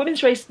the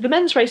women's race, the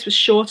men's race was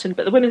shortened,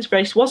 but the women's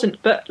race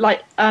wasn't. But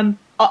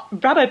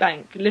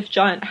Rabobank Live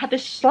Giant had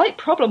this slight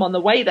problem on the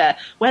way there,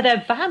 where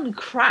their van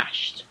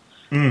crashed,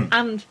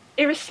 and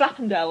Iris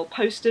Slappendel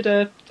posted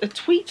a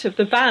tweet of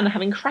the van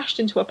having crashed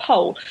into a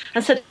pole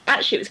and said,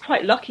 actually, it was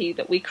quite lucky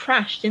that we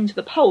crashed into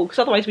the pole, because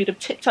otherwise we'd have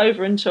tipped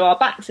over into our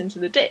backs into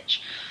the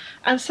ditch.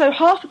 And so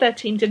half of their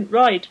team didn't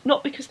ride,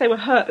 not because they were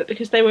hurt, but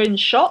because they were in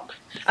shock.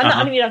 And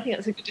I think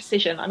that's a good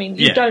decision. I mean,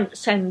 you don't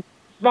send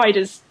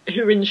riders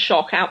who are in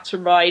shock out to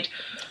ride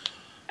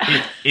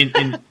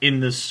in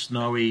the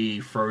snowy,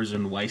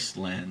 frozen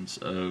wastelands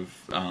of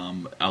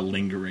a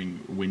lingering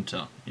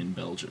winter in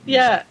Belgium.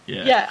 Yeah.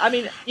 I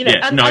mean,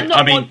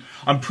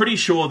 I'm pretty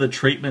sure the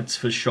treatments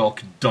for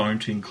shock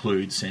don't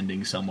include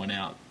sending someone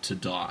out to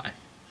die.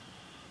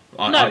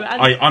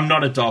 I'm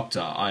not a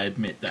doctor, I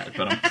admit that,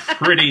 but I'm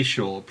pretty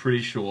sure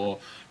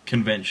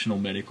conventional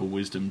medical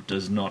wisdom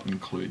does not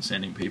include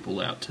sending people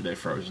out to their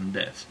frozen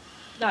death.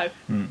 No.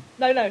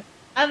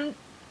 And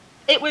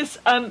it was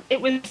I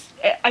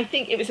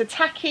think it was a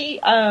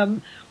tacky.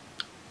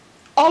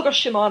 Argos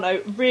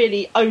Shimano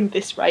really owned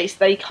this race.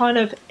 They kind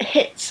of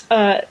hit.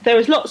 There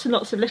was lots and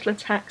lots of little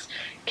attacks.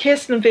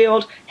 Kirsten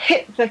Wild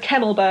hit the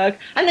Kemmelberg,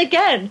 and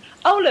again,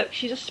 look,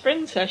 she's a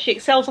sprinter. She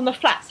excels on the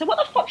flat. So what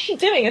the fuck's she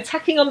doing,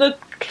 attacking on the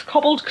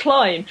cobbled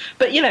climb?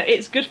 But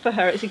it's good for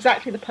her. It's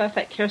exactly the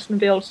perfect Kirsten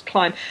Wild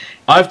climb.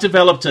 I've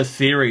developed a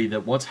theory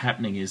that what's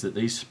happening is that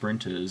these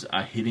sprinters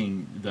are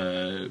hitting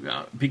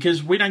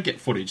because we don't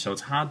get footage, so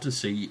it's hard to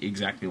see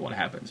exactly what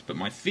happens. But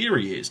my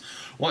theory is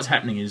what's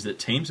happening is that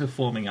teams are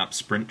forming up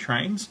sprint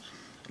trains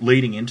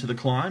leading into the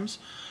climbs,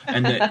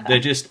 and they're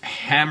just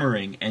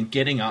hammering and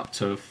getting up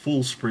to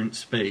full sprint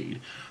speed.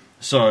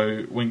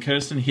 So when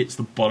Kirsten hits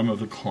the bottom of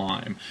the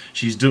climb,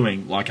 she's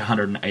doing like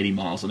 180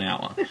 miles an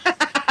hour.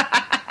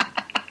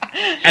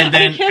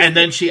 and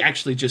then she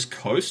actually just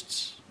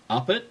coasts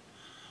up it.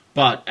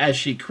 But as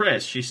she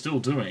crests, she's still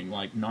doing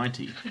like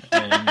 90.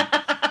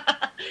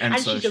 And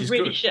so she's a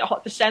really good. shit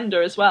hot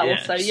descender as well.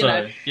 Yeah, so, you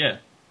know. Yeah.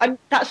 And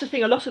that's the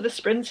thing, a lot of the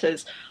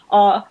sprinters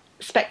are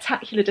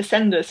spectacular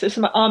descenders. So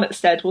some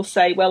Armitstead will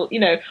say, well, you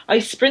know, I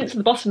sprint to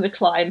the bottom of the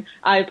climb.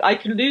 I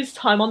can lose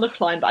time on the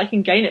climb, but I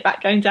can gain it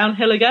back going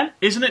downhill again.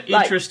 Isn't it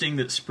interesting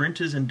that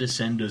sprinters and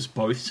descenders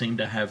both seem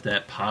to have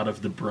that part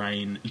of the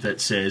brain that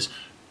says,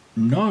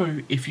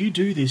 no, if you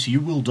do this,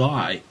 you will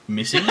die,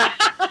 missing?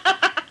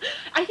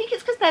 I think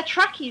it's because they're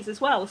trackies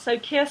as well. So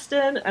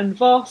Kirsten and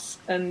Voss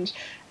and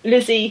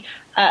Lizzie,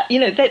 you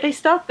know, they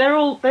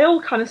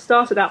all kind of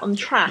started out on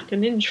track,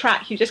 and in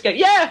track you just go,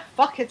 yeah,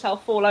 fuck it, I'll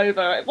fall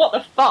over. What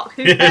the fuck?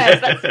 Who cares?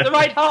 Let's the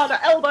right harder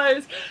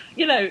elbows.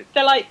 You know,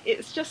 they're like,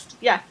 it's just,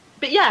 yeah.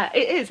 But yeah,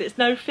 it is. It's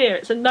no fear.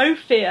 It's a no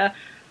fear.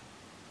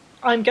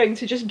 I'm going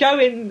to just go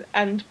in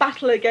and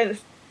battle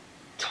against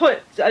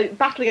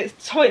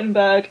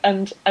Teutenberg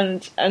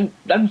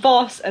and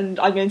Voss, and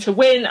I'm going to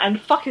win, and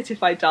fuck it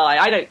if I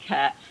die. I don't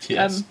care.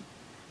 Yes.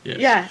 Yes.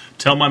 Yeah.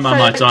 Tell my mum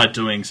I died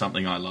doing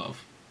something I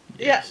love.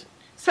 Yes. Yeah.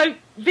 So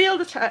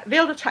Veld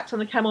attacked on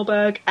the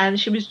Kemmelberg, and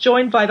she was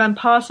joined by Van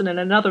Parsen and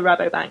another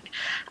Rabobank.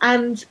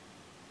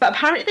 But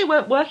apparently they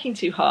weren't working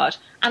too hard,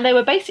 and they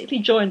were basically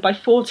joined by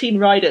 14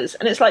 riders.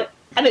 And it's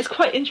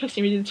quite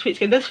interesting reading the tweets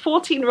going, there's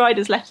 14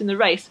 riders left in the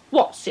race.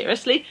 What,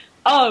 seriously?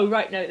 Oh,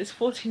 right, no, there's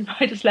 14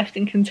 riders left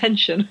in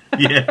contention.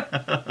 Yeah.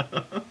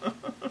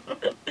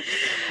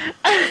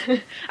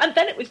 And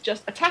then it was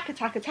just attack.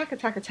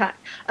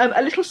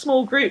 A little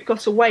small group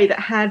got away that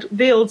had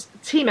Veld's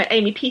teammate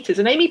Amy Peters,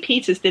 and Amy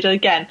Peters did it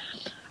again.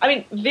 I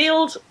mean,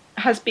 Veld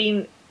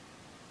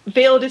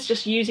is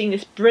just using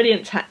this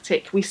brilliant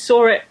tactic. We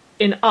saw it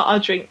in Our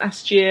Drink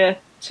last year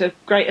to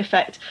great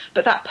effect,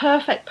 but that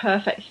perfect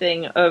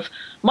thing of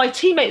my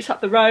teammate's up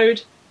the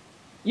road,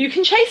 you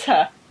can chase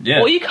her,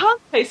 or you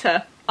can't chase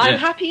her. I'm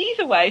happy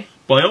either way.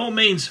 By all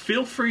means,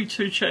 feel free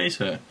to chase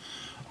her.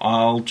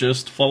 I'll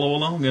just follow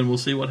along and we'll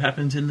see what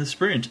happens in the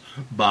sprint.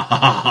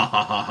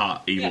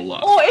 Bah, evil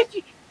laugh. Or if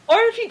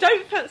you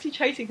don't fancy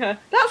chasing her,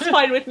 that's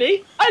fine with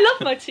me. I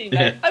love my teammate.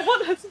 Yeah. I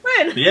want her to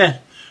win. Yeah.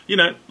 You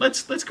know,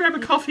 let's grab a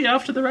coffee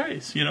after the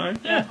race, you know.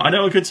 Yeah. I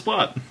know a good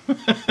spot.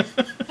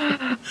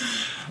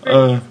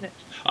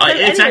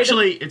 It's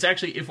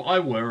actually if I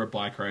were a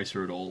bike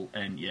racer at all,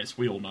 and yes,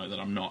 we all know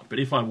that I'm not, but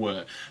if I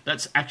were,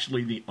 that's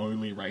actually the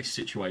only race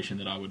situation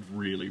that I would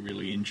really,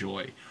 really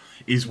enjoy,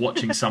 is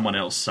watching someone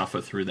else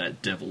suffer through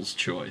that devil's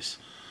choice.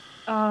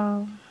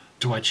 Do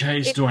I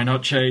chase? Do I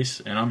not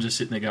chase? And I'm just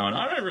sitting there going,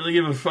 I don't really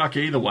give a fuck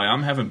either way.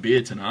 I'm having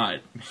beer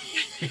tonight.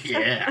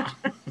 Yeah.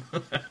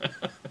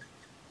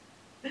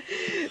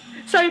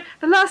 So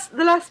the last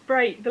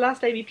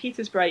Amy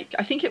Peters break,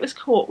 I think it was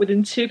caught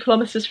within 2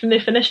 kilometres from the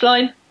finish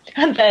line.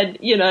 And then,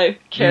 you know,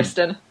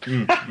 Kirsten.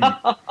 And,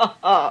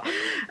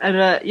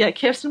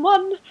 Kirsten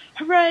won.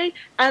 Hooray.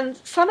 And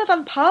Sanne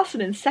Van Parsen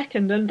in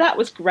second. And that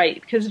was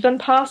great, because Van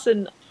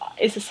Parsen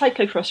is a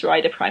cyclocross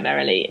rider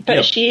primarily.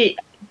 But she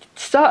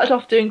started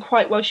off doing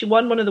quite well. She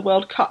won one of the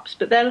World Cups.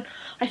 But then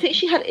I think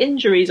she had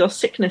injuries or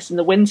sickness in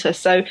the winter.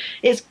 So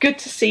it's good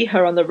to see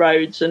her on the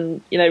roads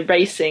and, you know,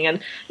 racing.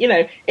 And, you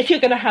know, if you're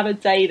going to have a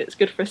day that's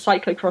good for a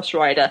cyclocross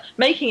rider,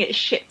 making it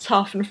shit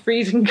tough and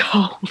freezing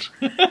cold.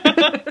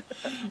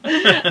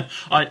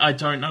 I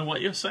don't know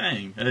what you're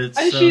saying. It's,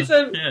 and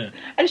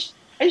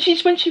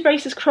she's when she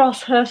races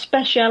cross, her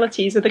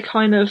specialities are the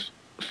kind of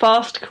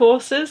fast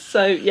courses.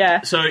 So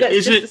yeah. So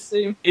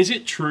is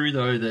it true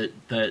though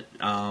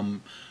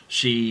that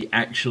she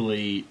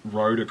actually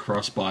rode a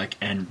cross bike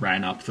and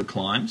ran up the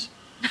climbs?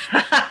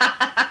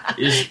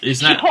 Is she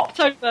that hopped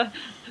over?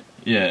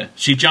 Yeah,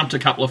 she jumped a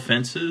couple of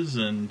fences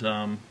and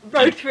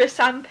rode through a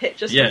sandpit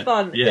just for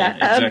fun. Yeah,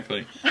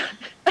 exactly.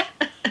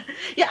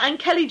 Yeah, and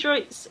Kelly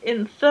Droitz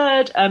in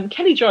third.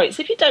 Kelly Droitz,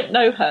 if you don't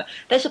know her,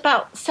 there's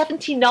about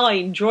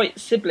 79 Droitz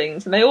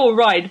siblings, and they all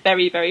ride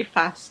very, very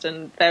fast,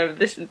 and they're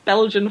this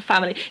Belgian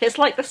family. It's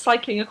like the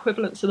cycling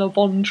equivalents of the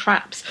Von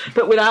Trapps,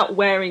 but without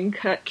wearing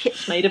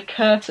kits made of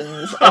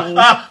curtains. And,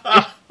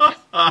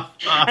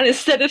 and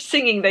instead of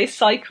singing, they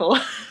cycle.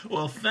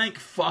 Well, thank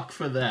fuck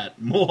for that.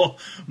 More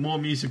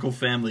musical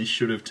families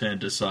should have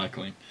turned to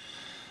cycling.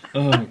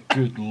 Oh,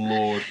 good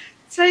Lord.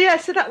 So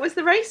that was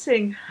the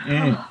racing.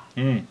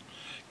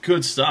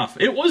 Good stuff.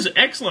 It was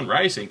excellent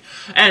racing.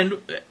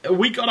 And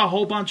we got a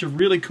whole bunch of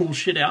really cool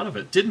shit out of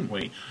it, didn't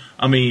we?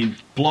 I mean,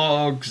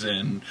 blogs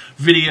and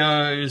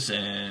videos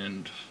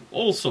and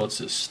all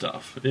sorts of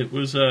stuff. It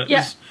was a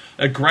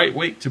great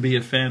week to be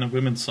a fan of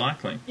women's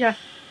cycling. Yeah.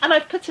 And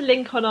I've put a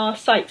link on our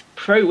site,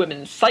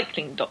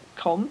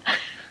 prowomenscycling.com,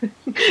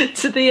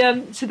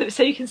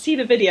 so you can see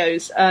the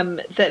videos.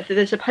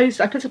 There's a post.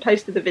 I put a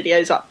post of the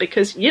videos up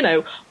because, you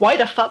know, why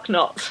the fuck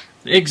not?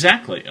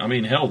 Exactly. I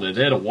mean, hell, they're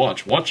there to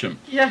watch. Watch them.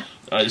 Yeah.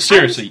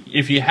 Seriously,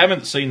 if you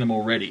haven't seen them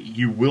already,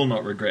 you will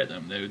not regret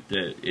them. It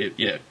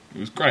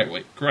was a great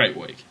week. Great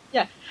week.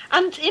 Yeah.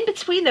 And in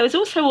between, there was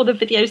also all the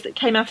videos that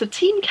came out of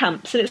team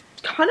camps, and it's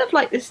kind of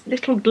like this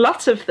little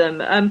glut of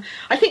them.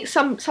 I think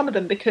some of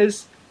them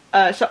because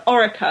so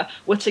Orica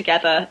were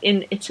together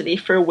in Italy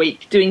for a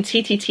week doing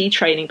TTT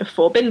training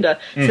before Binder.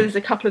 So there's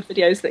a couple of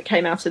videos that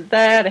came out of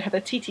there. They had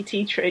their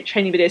TTT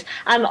training videos,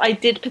 and I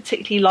did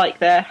particularly like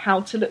their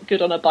how to look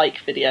good on a bike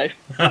video.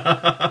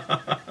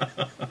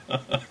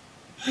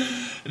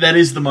 That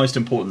is the most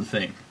important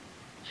thing.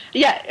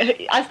 Yeah,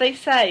 as they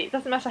say, it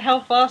doesn't matter how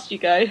fast you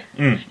go,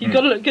 you've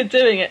got to look good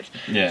doing it.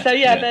 Yeah, so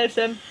there's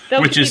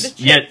which is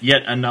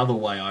yet another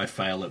way I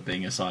fail at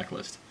being a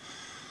cyclist.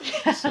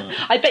 So.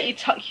 I bet you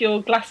tuck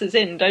your glasses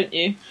in, don't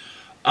you?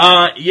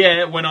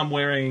 Yeah, when I'm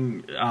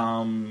wearing,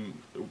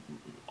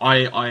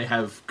 I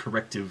have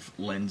corrective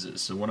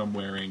lenses, so when I'm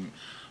wearing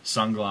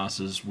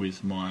sunglasses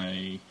with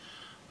my,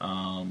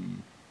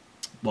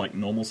 like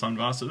normal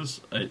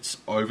sunglasses, it's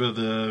over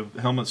the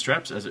helmet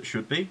straps as it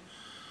should be.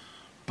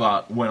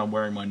 But when I'm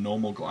wearing my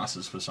normal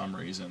glasses, for some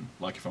reason,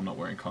 like if I'm not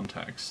wearing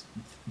contacts,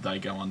 they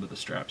go under the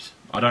straps.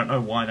 I don't know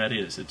why that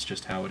is. It's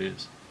just how it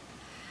is.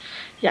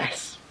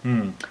 Yes.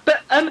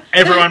 But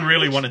everyone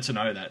really wanted to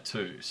know that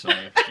too. So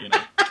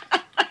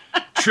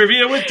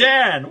trivia with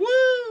Dan.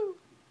 Woo!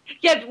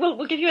 Yeah,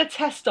 we'll give you a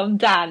test on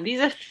Dan.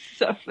 These are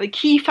sort of the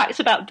key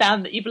facts about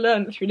Dan that you've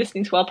learned through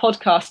listening to our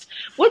podcast.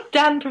 Would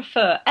Dan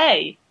prefer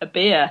A, a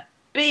beer,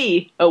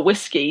 B, a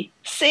whiskey,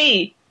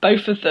 C,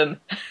 both of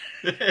them,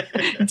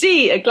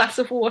 D, a glass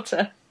of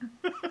water?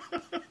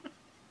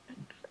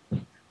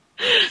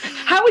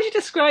 How would you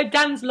describe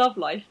Dan's love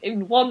life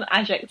in one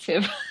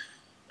adjective?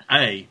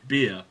 A,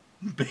 beer.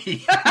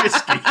 B,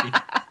 whiskey.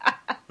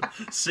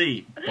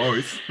 C,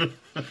 both.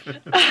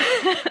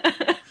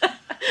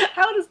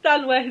 How does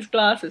Dan wear his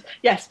glasses?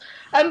 Yes.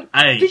 A,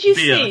 did you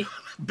beer. see?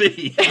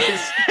 B,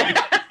 whiskey.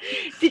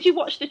 Did you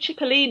watch the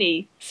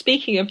Cipollini,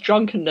 speaking of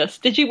drunkenness,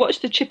 did you watch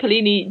the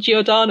Cipollini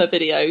Giordano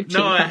video?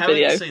 No, I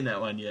haven't seen that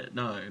one yet.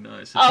 No.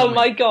 So oh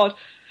my God.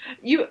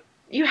 You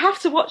have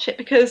to watch it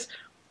because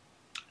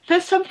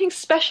there's something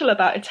special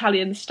about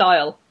Italian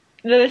style.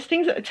 There's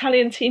things that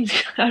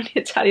only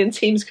Italian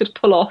teams could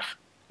pull off.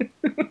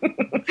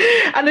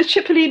 And the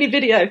Cipollini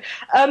video.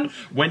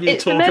 When you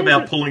talk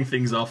about pulling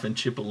things off and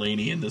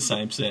Cipollini in the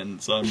same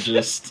sentence, I'm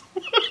just...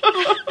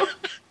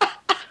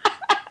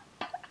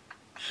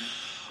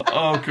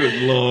 Oh,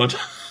 good Lord.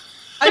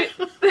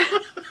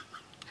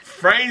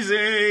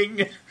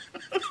 Phrasing!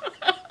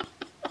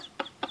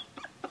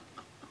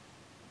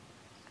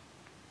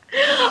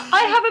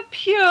 I have a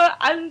pure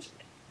and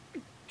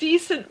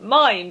decent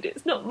mind.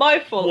 It's not my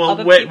fault.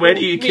 Well, where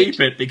do you keep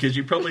it? Because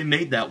you probably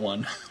need that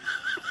one.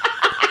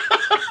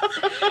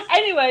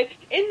 Anyway,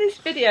 in this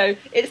video,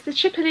 it's the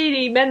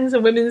Cipollini men's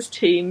and women's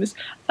teams.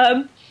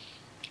 And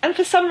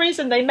for some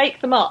reason, they make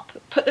them up,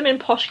 put them in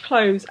posh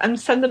clothes, and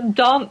send them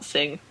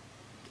dancing.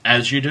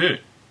 As you do.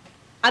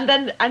 And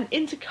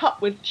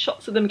intercut with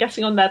shots of them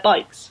getting on their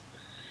bikes.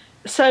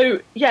 So,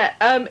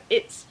 yeah,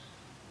 it's...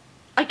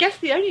 I guess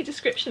the only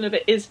description of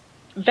it is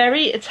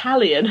very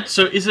Italian.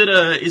 So is it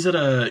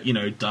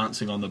a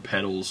dancing on the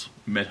pedals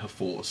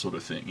metaphor sort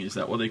of thing? Is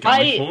that what they're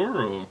going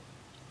for, or...?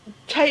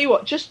 Tell you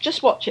what,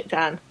 just watch it,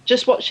 Dan.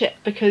 Just watch it,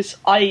 because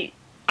I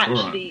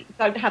actually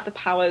don't have the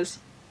powers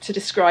to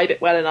describe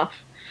it well enough.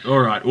 All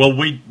right. Well,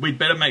 we'd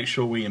better make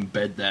sure we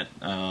embed that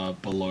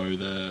below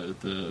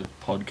the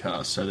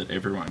podcast so that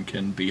everyone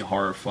can be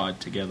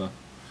horrified together.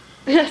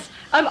 Yes.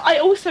 I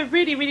also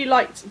really, really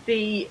liked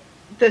the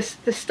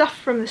stuff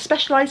from the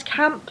Specialized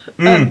camp,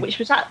 which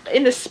was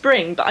in the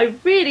spring. But I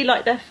really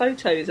liked their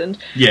photos, and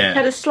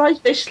had there's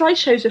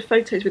slideshows of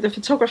photos with the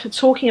photographer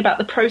talking about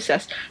the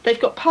process. They've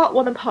got part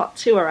 1 and part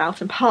 2 are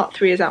out, and part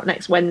 3 is out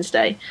next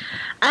Wednesday.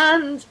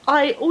 And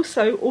I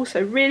also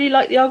really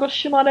liked the Argos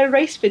Shimano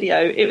race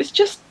video. It was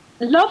just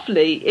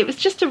lovely. It was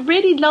just a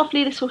really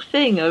lovely little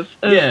thing of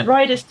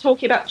riders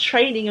talking about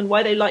training and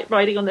why they like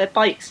riding on their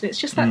bikes. And it's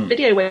just that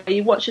video where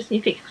you watch this and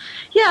you think,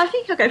 yeah, I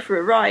think I'll go for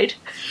a ride.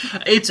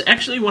 It's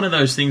actually one of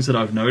those things that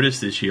I've noticed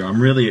this year. I'm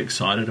really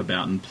excited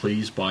about and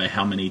pleased by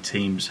how many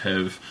teams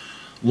have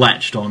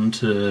latched on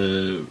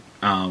to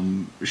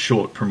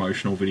short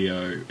promotional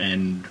video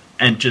and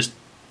just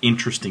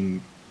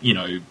interesting,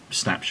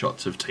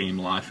 snapshots of team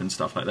life and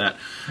stuff like that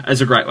as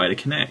a great way to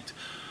connect.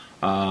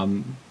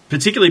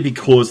 Particularly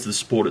because the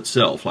sport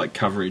itself,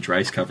 like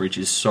race coverage,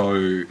 is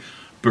so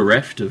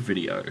bereft of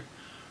video.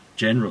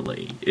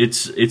 Generally,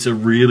 it's a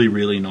really,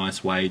 really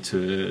nice way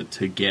to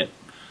get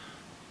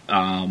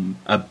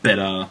a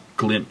better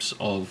glimpse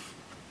of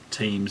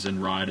teams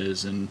and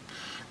riders and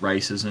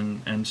races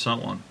and so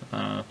on.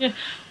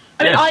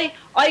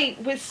 I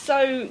was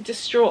so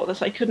distraught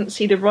that I couldn't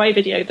see the Rai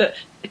video that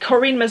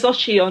Corinne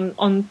Mazzocchi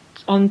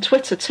on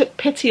Twitter took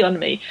pity on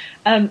me,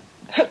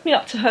 hooked me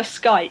up to her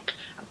Skype,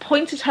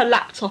 pointed her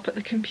laptop at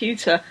the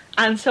computer,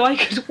 and so I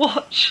could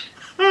watch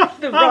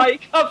the Rai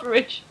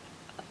coverage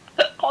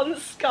on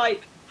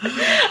Skype.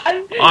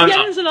 And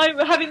Jens and I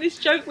were having this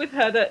joke with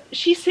her that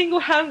she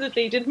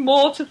single-handedly did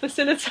more to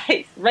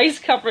facilitate race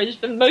coverage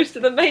than most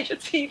of the major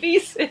TV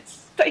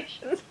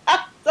stations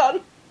have done.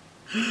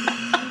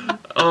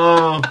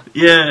 Oh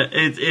yeah,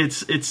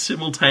 it's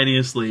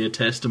simultaneously a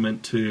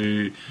testament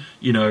to,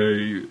 you know,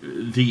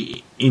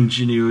 the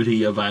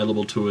ingenuity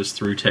available to us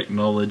through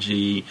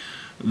technology,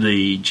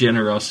 the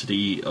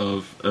generosity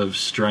of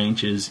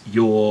strangers,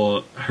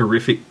 your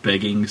horrific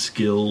begging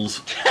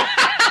skills,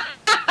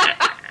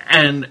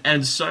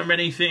 and so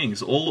many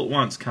things all at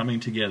once coming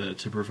together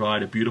to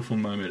provide a beautiful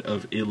moment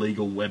of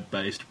illegal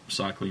web-based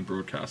cycling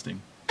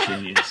broadcasting.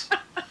 Genius.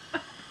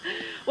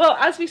 Well,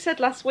 as we said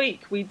last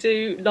week, we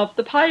do love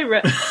the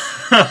pirate.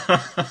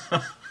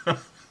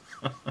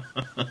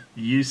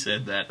 You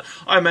said that.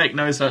 I make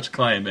no such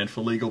claim, and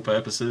for legal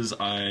purposes,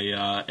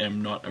 I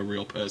am not a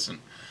real person.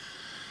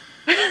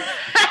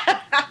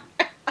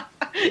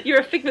 You're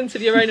a figment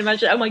of your own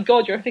imagination. Oh my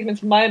god, you're a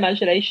figment of my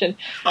imagination.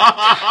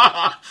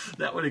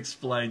 That would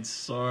explain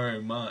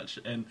so much,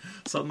 and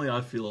suddenly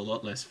I feel a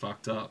lot less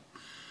fucked up.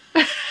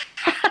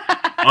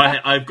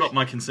 I've got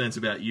my concerns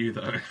about you,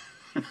 though.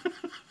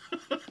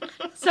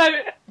 So...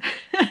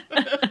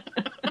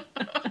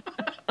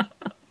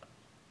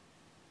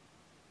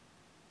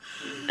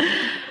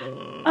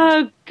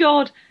 Oh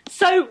god.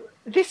 So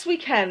this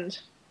weekend,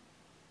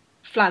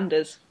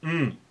 Flanders.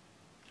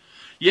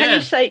 Yeah.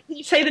 Can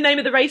you say the name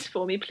of the race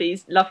for me,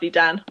 please, lovely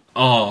Dan?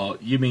 Oh,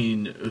 you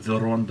mean the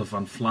Ronde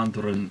van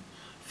Vlaanderen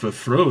for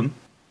Vroon?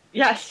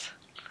 Yes.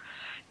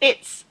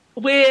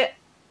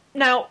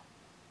 Now,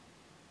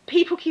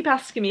 people keep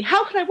asking me,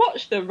 how can I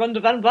watch the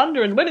Ronde van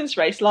Vlaanderen women's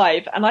race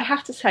live? And I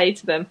have to say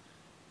to them,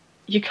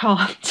 you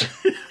can't.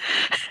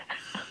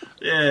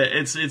 Yeah,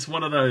 it's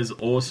one of those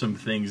awesome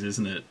things,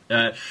 isn't it?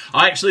 I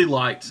actually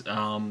liked...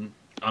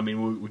 I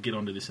mean, we'll get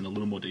onto this in a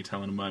little more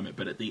detail in a moment,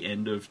 but at the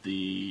end of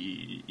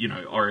the, you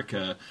know,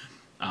 Orica,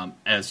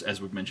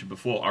 as we've mentioned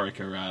before,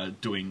 Orica are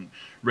doing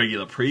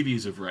regular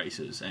previews of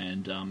races,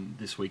 and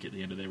this week at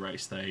the end of their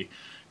race, they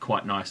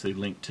quite nicely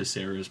linked to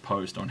Sarah's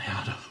post on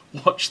how to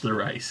watch the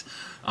race,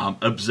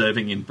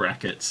 observing in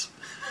brackets,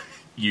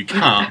 you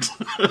can't.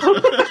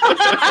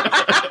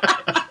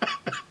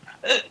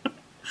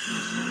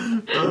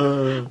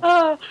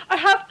 I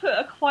have put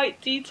a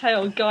quite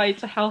detailed guide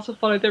to how to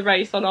follow the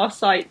race on our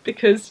site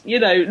because, you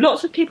know,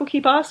 lots of people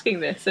keep asking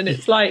this, and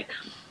it's like,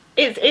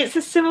 it's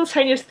a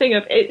simultaneous thing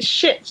of it's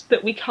shit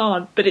that we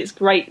can't, but it's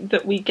great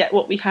that we get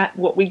what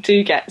we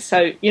do get.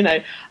 So, you know,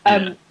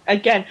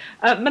 again,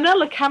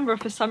 Manella Canberra,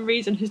 for some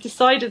reason, has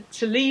decided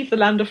to leave the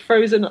land of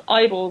frozen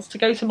eyeballs to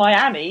go to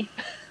Miami.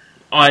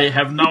 I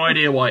have no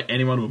idea why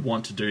anyone would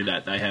want to do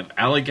that. They have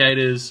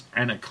alligators,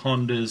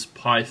 anacondas,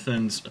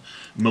 pythons,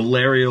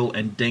 malarial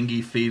and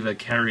dengue fever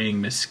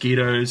carrying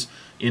mosquitoes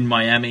in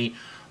Miami.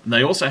 And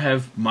they also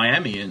have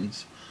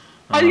Miamians.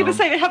 I was going to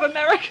say they have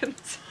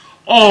Americans.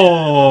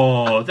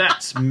 Oh,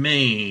 that's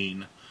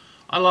mean.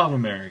 I love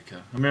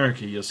America.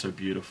 America, you're so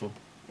beautiful.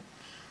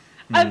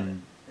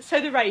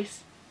 So the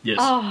race. Yes.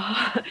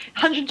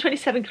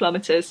 127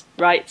 kilometres,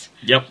 right?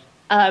 Yep.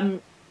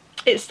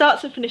 It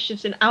starts and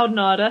finishes in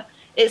Oudenaarde.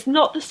 It's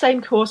not the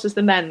same course as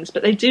the men's,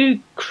 but they do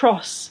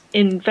cross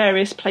in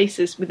various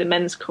places with the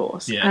men's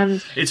course. Yeah,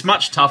 and it's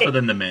much tougher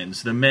than the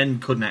men's. The men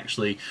couldn't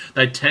actually...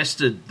 They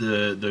tested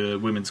the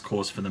women's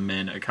course for the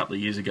men a couple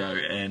of years ago,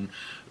 and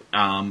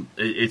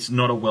it's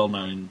not a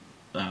well-known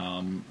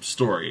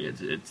story.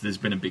 There's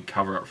been a big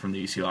cover-up from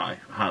the UCI,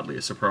 hardly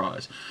a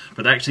surprise.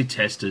 But they actually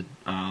tested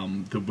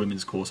the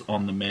women's course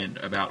on the men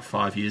about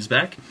 5 years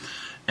back,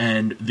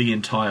 and the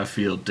entire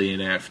field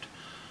DNF'd.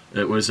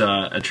 It was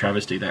a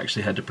travesty. They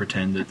actually had to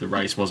pretend that the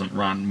race wasn't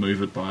run,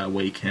 move it by a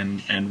week,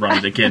 and run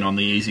it again on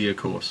the easier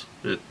course.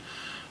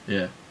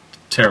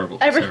 Terrible.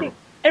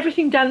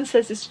 Everything Dan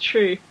says is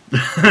true.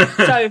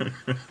 So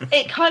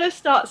it kind of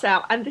starts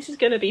out, and this is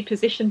going to be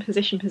position.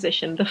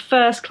 The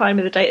first climb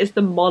of the day is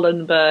the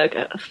Molenberg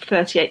at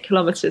 38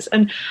 kilometres.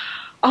 And,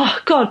 oh,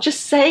 God,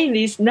 just saying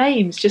these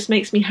names just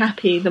makes me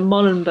happy, the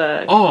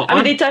Molenberg. Oh,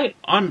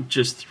 I'm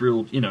just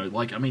thrilled, you know,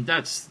 like, I mean,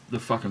 that's the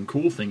fucking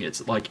cool thing.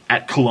 It's, like,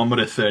 at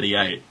kilometre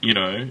 38, you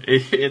know.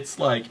 It's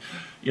like,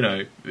 you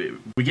know,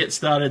 we get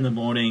started in the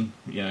morning,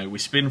 you know, we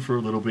spin for a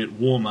little bit,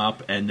 warm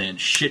up, and then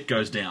shit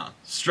goes down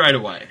straight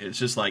away. It's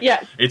just like,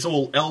 It's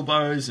all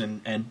elbows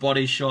and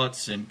body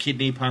shots and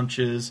kidney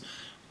punches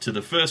to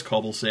the first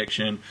cobble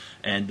section,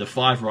 and the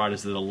 5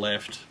 riders that are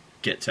left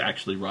get to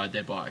actually ride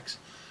their bikes.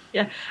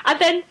 Yeah, and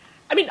then,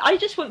 I mean, I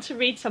just want to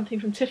read something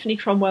from Tiffany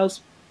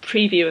Cromwell's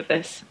preview of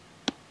this.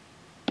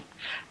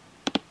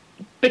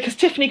 Because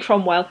Tiffany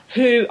Cromwell,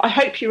 who I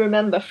hope you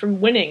remember from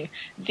winning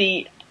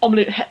the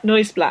Omloop Het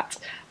Nieuwsblad,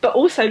 but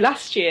also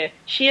last year,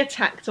 she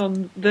attacked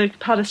on the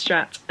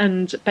Paddenstraat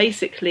and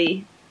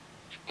basically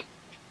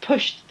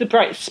pushed the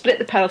brake, split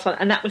the peloton,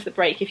 and that was the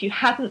break. If you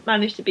hadn't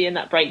managed to be in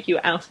that break, you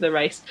were out of the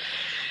race.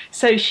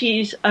 So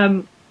you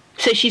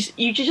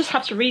just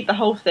have to read the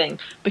whole thing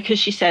because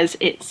she says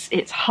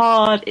it's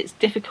hard, it's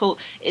difficult,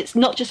 it's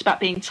not just about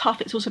being tough,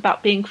 it's also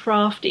about being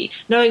crafty,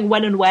 knowing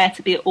when and where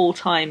to be at all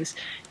times.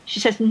 She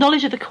says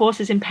knowledge of the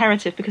course is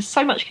imperative because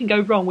so much can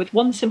go wrong with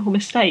one simple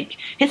mistake.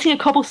 Hitting a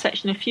cobble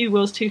section a few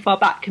wheels too far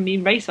back can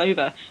mean race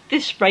over.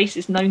 This race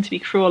is known to be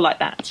cruel like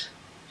that.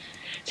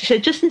 She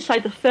said, just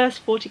inside the first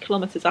 40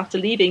 kilometres after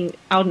leaving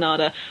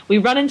Oudenaarde, we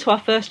run into our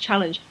first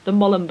challenge, the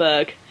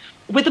Molenberg.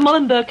 With the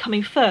Molenberg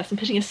coming first and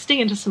putting a sting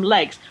into some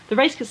legs, the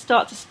race could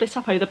start to split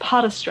up over the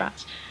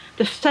Paderstraat.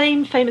 The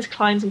same famous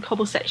climbs and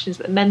cobble sections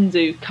that men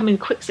do come in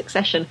quick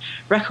succession: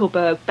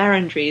 Reckelberg,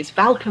 Berendries,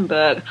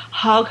 Valkenburg,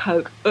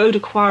 Haaghoek,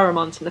 Oude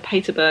Quaremont and the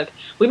Peterberg.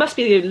 We must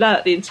be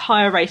alert the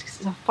entire race because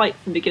it's a fight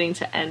from beginning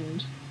to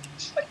end.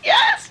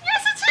 Yes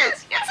it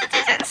is,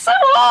 it's so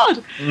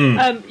hard.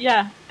 And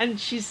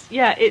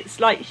it's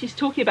like she's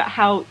talking about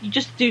how you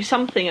just do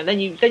something and then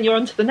you're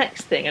on to the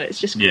next thing, and it's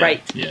just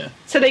great.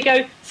 So they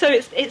go, so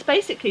it's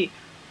basically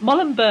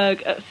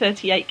Molenberg at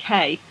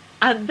 38k,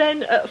 and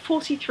then at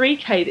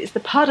 43k it's the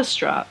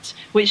Paderstraat,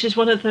 which is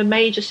one of the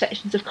major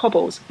sections of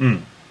cobbles.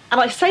 And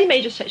I say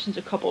major sections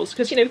of cobbles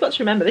because, we've got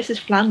to remember, this is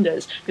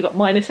Flanders. We've got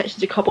minor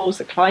sections of cobbles,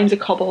 the climbs are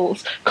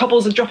cobbles.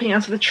 Cobbles are dropping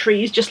out of the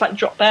trees just like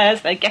drop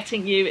bears. They're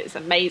getting you. It's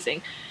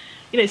amazing.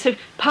 So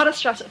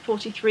Paderstraat at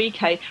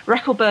 43k,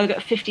 Reckelberg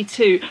at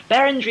 52,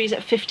 Berendries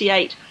at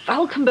 58,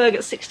 Valkenburg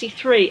at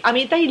 63. I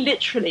mean, they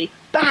literally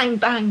bang,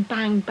 bang,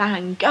 bang,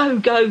 bang, go,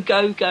 go,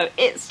 go, go.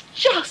 It's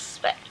just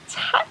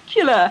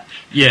spectacular.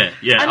 Yeah.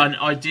 And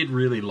I did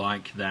really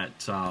like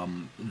that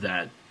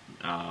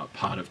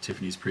part of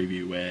Tiffany's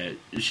preview where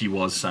she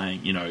was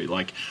saying,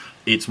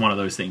 it's one of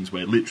those things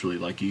where literally,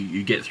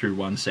 you get through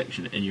one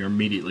section and you're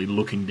immediately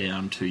looking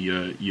down to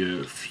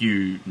your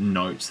few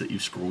notes that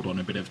you've scrawled on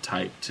a bit of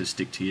tape to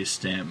stick to your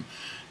stem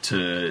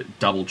to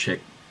double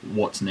check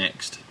what's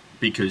next,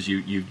 because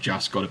you've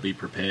just got to be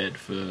prepared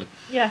for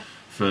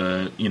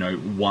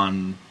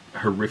one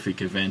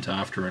horrific event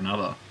after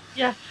another.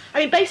 Yeah,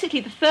 I mean,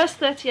 basically, the first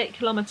 38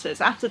 kilometres,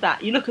 after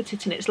that, you look at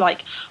it and it's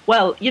like,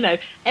 well,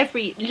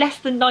 every less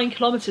than 9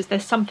 kilometres,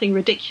 there's something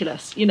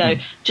ridiculous,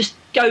 just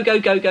go, go,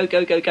 go, go,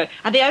 go, go, go.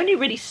 And they only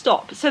really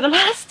stop. So the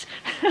last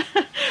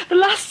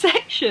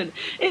section,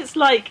 it's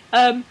like,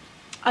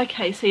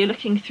 okay, so you're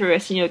looking through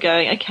it and you're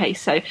going, okay,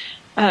 so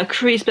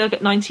Kreuzberg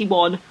at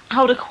 91,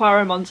 Oude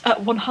Quaremont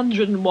at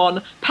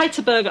 101,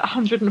 Peterberg at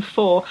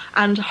 104,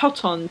 and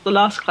Hotton, the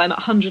last climb, at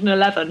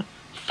 111.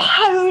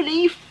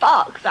 Holy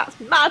fuck, that's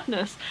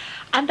madness.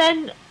 And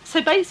then,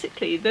 so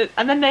basically,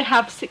 and then they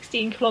have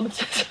 16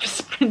 kilometres of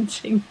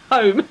sprinting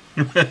home.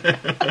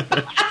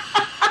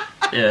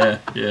 Yeah,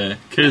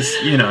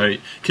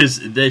 because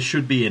there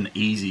should be an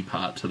easy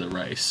part to the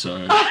race,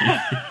 so...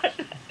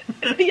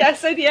 Yeah,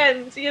 so the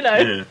end,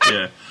 Yeah,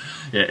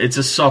 it's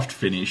a soft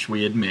finish,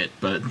 we admit,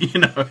 but,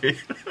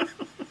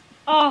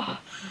 Oh,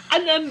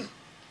 and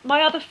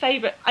my other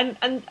favourite,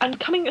 and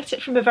coming at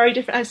it from a very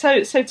different...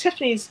 So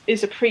Tiffany's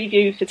is a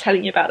preview for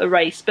telling you about the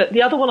race, but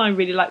the other one I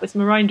really liked was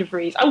Marijn de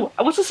Vries. Oh,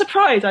 what a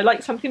surprise! I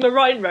liked something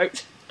Marijn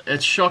wrote.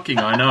 It's shocking,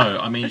 I know.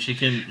 I mean, she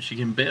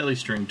can barely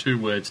string 2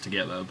 words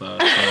together,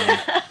 but...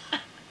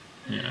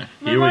 here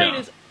we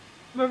are.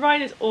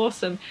 Marijn is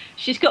awesome.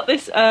 She's got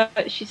this...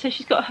 she says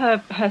she's got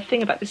her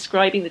thing about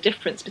describing the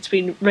difference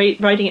between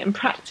riding it in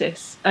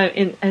practice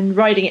and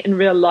riding it in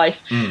real life.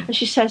 And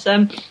she says...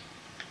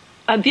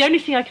 the only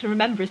thing I can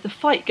remember is the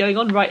fight going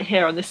on right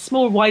here on this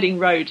small winding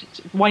road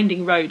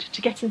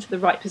to get into the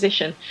right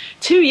position.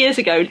 2 years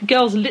ago,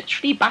 girls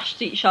literally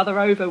bashed each other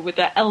over with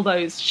their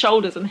elbows,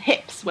 shoulders, and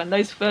hips when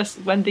these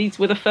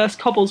were the first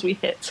cobbles we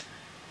hit.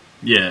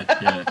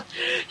 Yeah.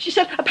 She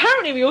said,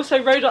 apparently we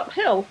also rode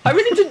uphill. I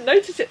really didn't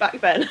notice it back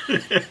then.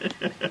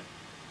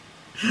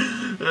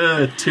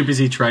 Too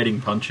busy trading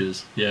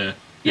punches. Yeah,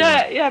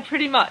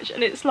 pretty much.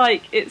 And it's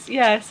like,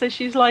 so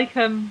she's like,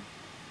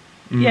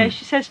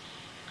 she says,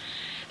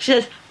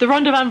 the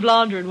Ronde van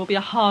Vlaanderen will be a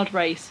hard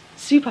race.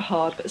 Super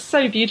hard, but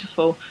so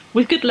beautiful.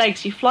 With good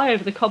legs, you fly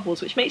over the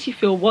cobbles, which makes you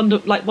feel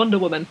like Wonder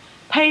Woman.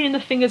 Pain in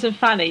the fingers and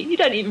fanny. You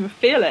don't even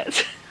feel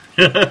it.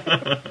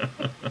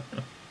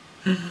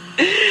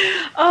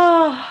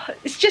 Oh,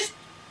 it's just...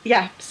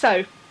 Yeah,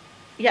 so...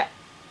 Yeah.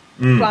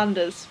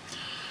 Flanders.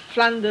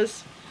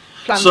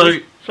 So,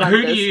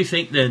 who do you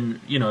think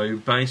then,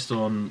 based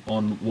on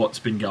what's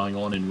been going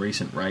on in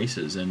recent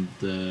races and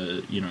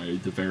the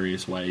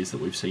various ways that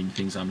we've seen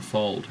things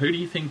unfold, who do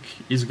you think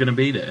is going to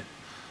be there?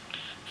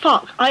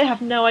 Fuck, I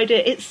have no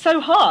idea. It's so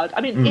hard.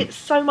 I mean, it's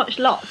so much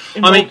luck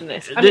involved in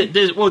this.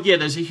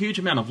 There's a huge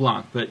amount of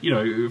luck, but,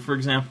 for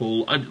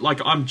example,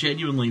 I'm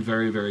genuinely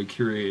very, very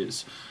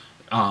curious,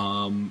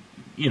 I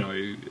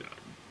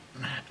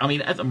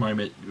mean, at the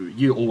moment,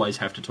 you always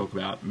have to talk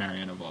about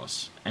Marianne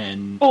Vos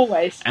and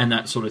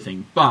that sort of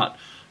thing. But,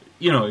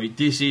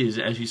 this is,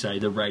 as you say,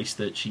 the race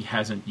that she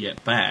hasn't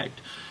yet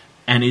bagged.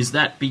 And is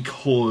that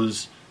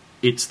because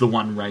it's the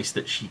one race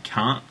that she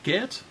can't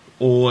get?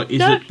 Or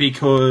is it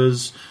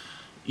because,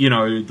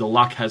 the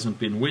luck hasn't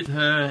been with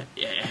her?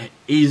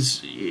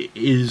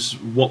 Is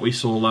what we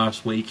saw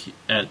last week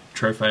at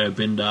Trofeo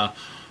Binda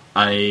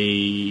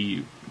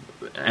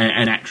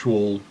an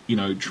actual,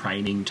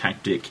 training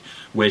tactic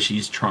where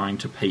she's trying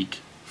to peak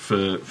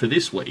for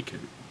this week?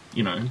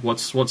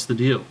 What's the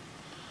deal?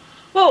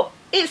 Well,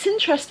 it's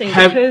interesting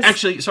because...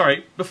 Actually,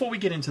 sorry, before we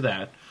get into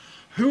that,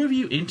 who have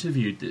you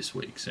interviewed this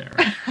week,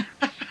 Sarah?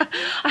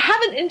 I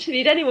haven't haven't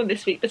interviewed anyone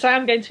this week, but I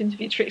am going to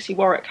interview Trixie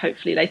Warwick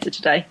hopefully later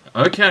today.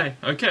 Okay,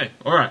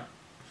 all right.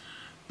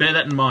 Bear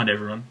that in mind,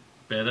 everyone.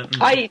 Bear that in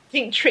mind. I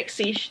think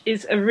Trixie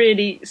is a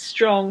really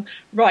strong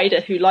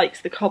rider who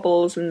likes the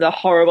cobbles and the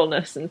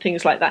horribleness and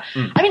things like that.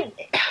 I mean,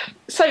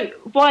 so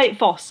why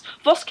Vos?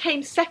 Vos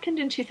came second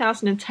in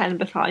 2010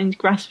 behind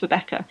Gras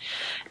Verbeeck.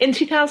 In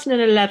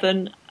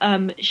 2011,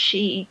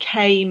 she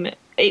came.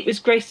 It was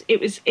Grace.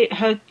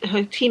 Her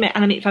teammate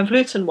Annemiek van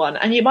Vleuten won,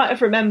 and you might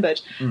have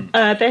remembered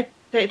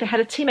they had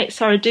a teammate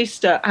Sarah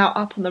Duster out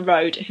up on the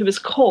road who was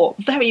caught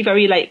very,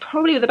 very late,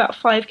 probably with about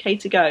 5k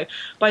to go,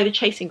 by the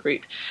chasing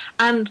group,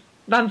 and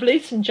Van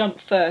Vleuten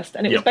jumped first,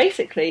 and it was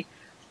basically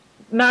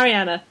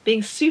Marianne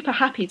being super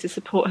happy to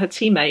support her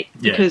teammate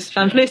because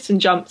Van Vleuten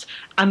jumped,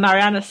 and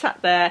Marianne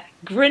sat there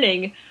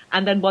grinning,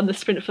 and then won the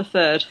sprint for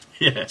third.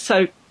 Yeah.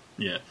 So.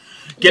 Yeah.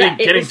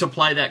 Getting to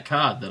play that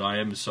card that I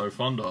am so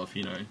fond of,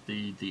 you know,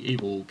 the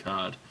evil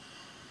card.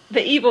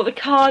 The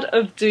card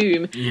of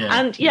doom.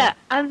 Yeah.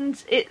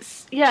 And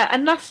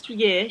and last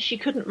year she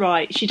couldn't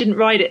ride. She didn't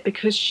ride it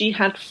because she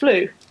had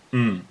flu.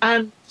 And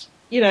and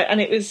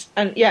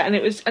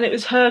it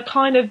was her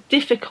kind of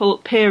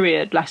difficult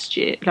period last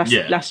year.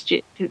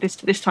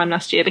 This time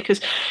last year,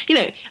 because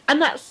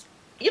and that's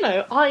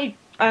I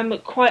am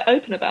quite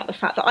open about the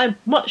fact that I'd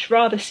much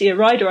rather see a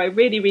rider I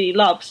really, really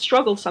love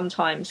struggle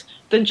sometimes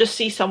than just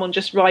see someone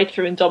just ride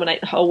through and dominate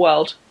the whole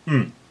world.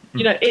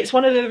 It's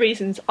one of the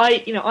reasons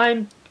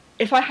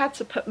if I had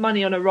to put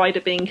money on a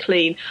rider being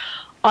clean,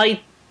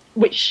 I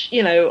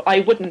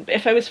wouldn't.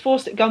 If I was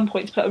forced at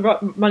gunpoint to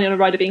put money on a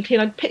rider being clean,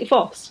 I'd pick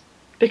Vos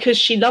because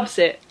she loves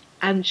it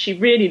and she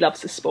really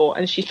loves the sport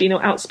and she's been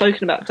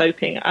outspoken about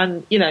doping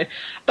and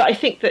But I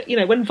think that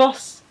when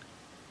Vos,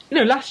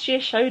 last year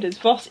showed us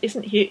Vos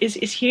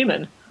is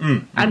human,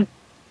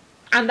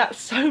 and that's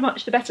so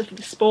much the better for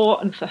the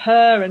sport and for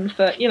her and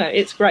for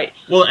it's great.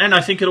 Well, and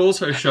I think it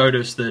also showed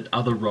us that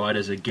other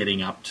riders are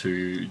getting up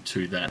to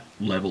that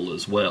level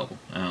as well.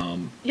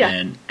 And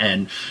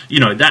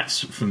that's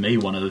for me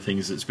one of the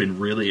things that's been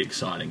really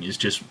exciting is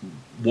just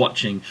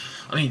watching.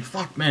 I mean,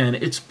 fuck, man,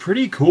 it's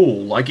pretty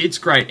cool. Like, it's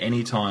great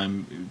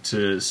anytime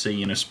to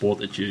see in a sport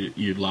that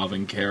you love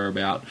and care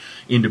about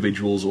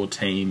individuals or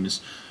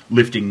teams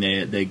lifting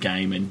their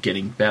game and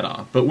getting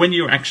better. But when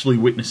you're actually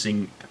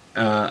witnessing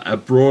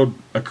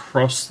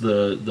across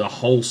the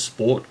whole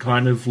sport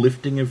kind of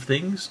lifting of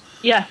things.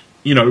 Yeah.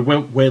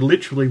 We're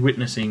literally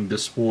witnessing the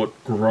sport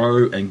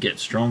grow and get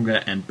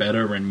stronger and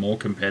better and more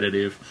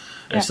competitive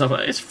and stuff.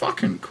 It's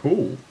fucking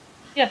cool.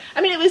 Yeah. I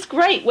mean, it was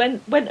great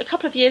when a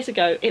couple of years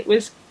ago it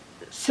was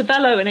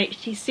Cervelo and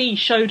HTC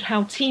showed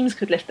how teams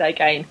could lift their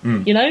game.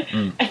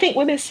 I think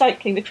women's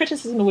cycling, the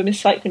criticism of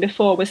women's cycling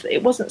before was that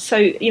it wasn't so,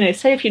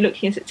 say if you're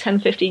looking at it 10,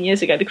 15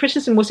 years ago, the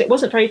criticism was it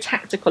wasn't very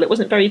tactical, it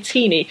wasn't very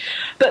teamy.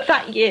 But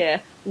that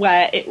year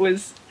where it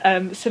was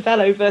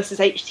Cervelo versus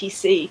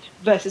HTC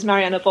versus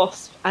Marianne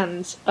Vos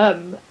and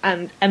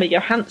Emma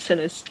Johansson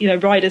as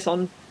riders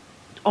on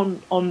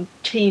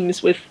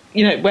teams with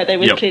where they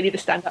were clearly the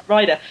stand-up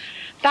rider,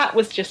 that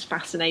was just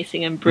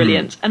fascinating and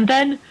brilliant. And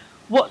then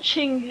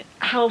watching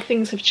how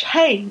things have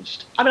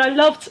changed. I mean, I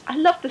loved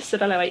the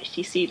Cervelo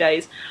HTC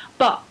days,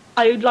 but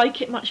I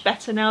like it much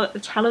better now that the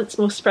talent's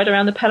more spread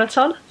around the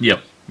peloton.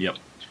 Yep.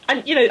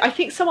 And I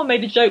think someone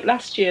made a joke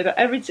last year that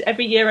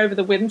every year over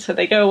the winter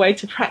they go away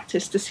to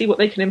practice to see what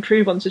they can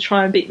improve on to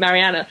try and beat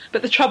Marianne.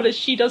 But the trouble is,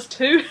 she does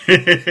too.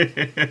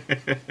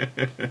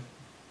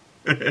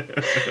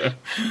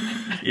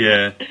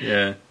 Yeah.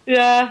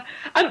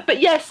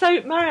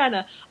 So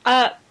Marianne.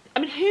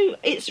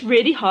 It's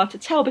really hard to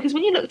tell because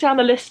when you look down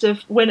the list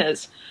of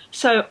winners,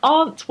 so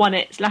Arndt won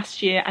it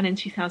last year and in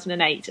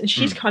 2008, and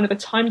she's kind of a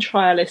time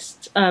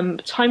trialist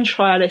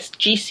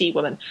GC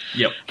woman.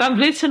 Yep. Van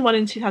Vleuten won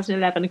in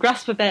 2011,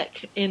 Gras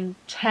Verbeeck in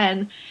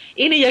 10,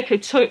 Ina Joko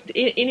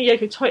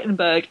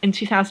Teutenberg in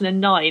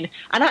 2009,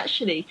 and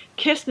actually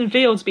Kirsten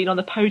Wield's been on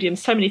the podium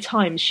so many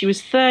times. She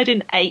was third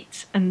in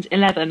 8 and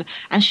 11,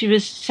 and she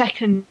was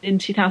second in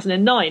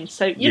 2009.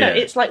 So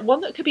it's like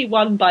one that could be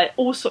won by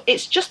also.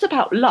 It's just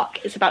about luck.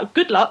 It's about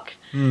good luck.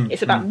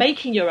 It's about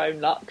making your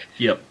own luck.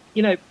 Yep.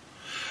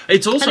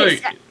 It's also,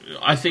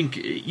 I think,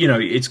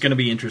 it's going to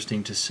be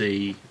interesting to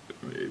see.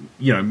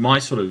 My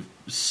sort of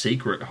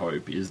secret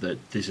hope is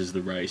that this is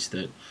the race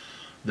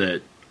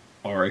that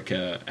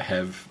Orica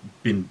have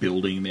been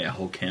building their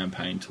whole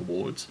campaign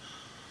towards.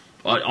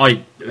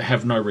 I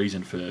have no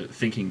reason for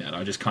thinking that.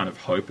 I just kind of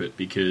hope it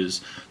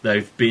because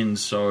they've been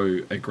so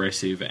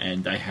aggressive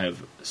and they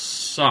have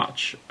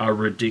such a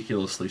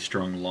ridiculously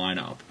strong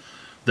lineup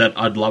that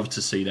I'd love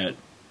to see that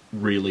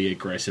really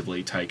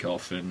aggressively take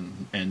off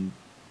and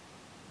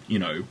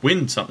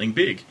win something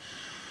big.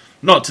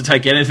 Not to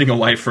take anything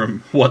away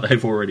from what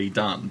they've already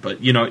done,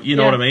 but you know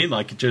what I mean?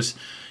 Like, just,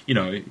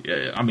 I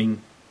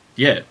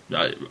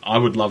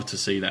would love to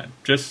see that.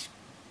 Just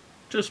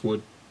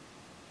would.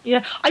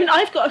 Yeah, I mean,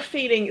 I've got a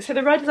feeling. So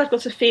the riders, I've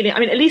got a feeling. I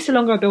mean, Elisa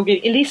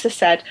Longo-Borghini. Elisa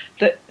said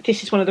that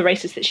this is one of the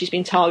races that she's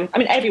been targeting. I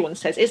mean, everyone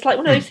says it's like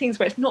one of those things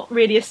where it's not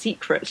really a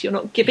secret. You're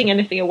not giving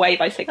anything away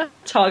by saying I'm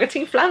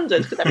targeting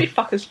Flanders, because every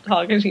fucker's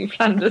targeting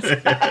Flanders.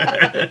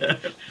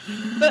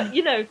 But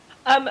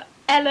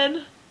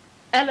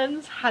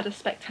Ellen's had a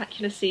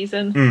spectacular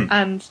season,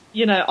 and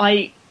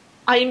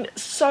I'm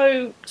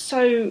so.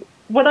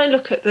 When I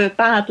look at the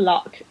bad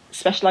luck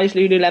Specialized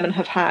Lululemon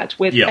have had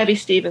with Evie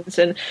Stevens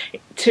and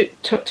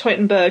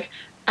Teutenberg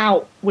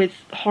out with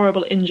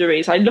horrible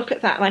injuries, I look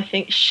at that and I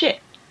think,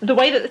 shit, the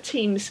way that the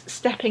team's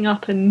stepping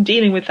up and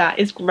dealing with that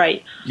is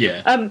great.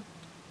 Yeah.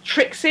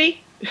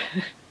 Trixie,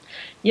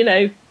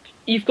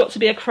 you've got to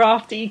be a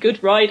crafty,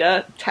 good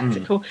rider,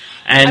 tactical.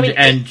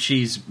 And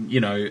she's,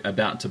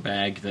 about to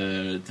bag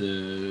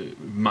the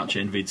much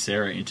envied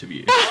Sarah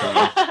interview.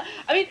 So.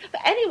 I mean, for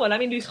anyone,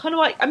 who's kind of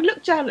like, I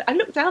look down there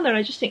and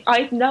I just think,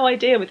 I have no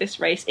idea with this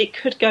race. It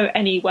could go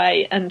any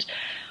way, and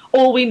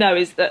all we know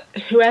is that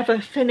whoever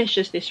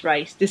finishes this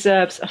race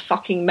deserves a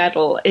fucking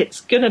medal.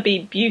 It's going to be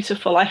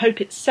beautiful. I hope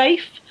it's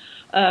safe.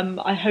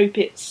 I hope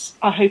it's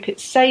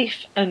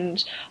safe,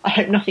 and I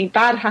hope nothing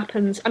bad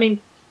happens. I mean,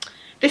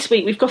 this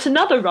week we've got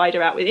another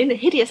rider out in a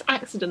hideous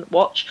accident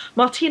watch,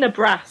 Martina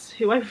Brass,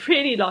 who I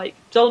really like,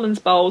 Dolman's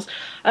Bowls.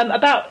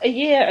 About a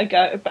year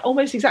ago,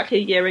 almost exactly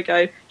a year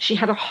ago, she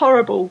had a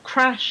horrible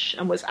crash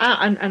and was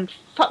out and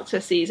fucked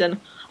her season.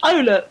 Oh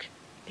look,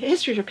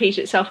 history's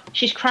repeated itself.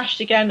 She's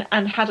crashed again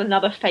and had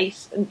another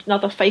face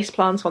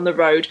plant on the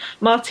road.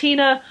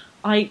 Martina,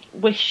 I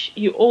wish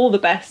you all the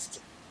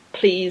best.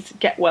 Please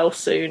get well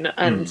soon.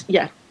 And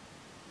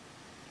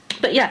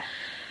but yeah.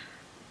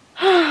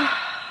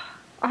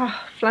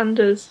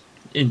 Flanders.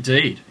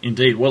 Indeed.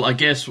 Well, I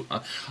guess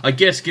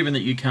given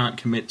that you can't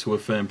commit to a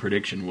firm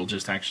prediction, we'll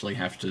just actually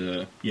have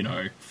to,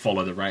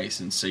 follow the race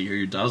and see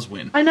who does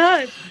win. I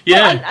know.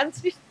 Yeah. Well,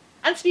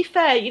 and to be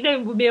fair,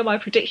 with me and my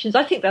predictions,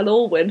 I think they'll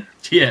all win.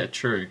 Yeah,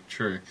 true.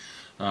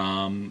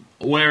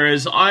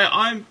 Whereas do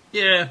I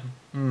dare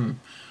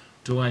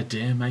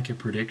make a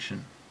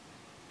prediction?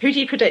 Who do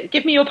you predict?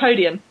 Give me your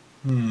podium.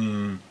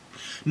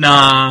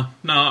 Nah,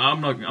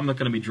 I'm not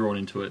going to be drawn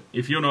into it.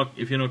 If you're not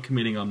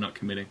committing, I'm not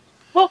committing.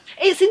 Well,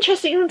 it's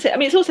interesting, isn't it? I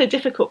mean, it's also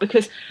difficult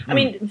because,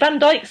 Van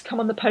Dijk's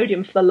come on the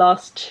podium for the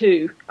last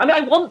two. I mean,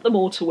 I want them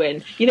all to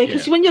win,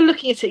 because when you're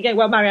looking at it, you go,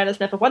 well, Marianne's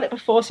never won it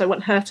before, so I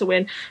want her to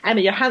win. Emma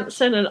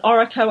Johansson and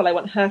Orica, well, I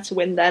want her to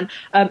win then.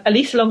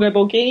 Elisa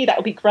Longo-Borghini, that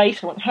would be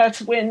great, I want her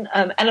to win.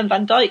 Ellen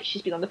Van Dijk,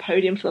 she's been on the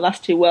podium for the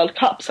last two World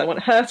Cups, I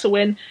want her to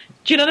win.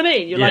 Do you know what I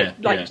mean?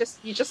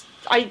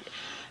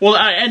 Well,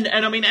 and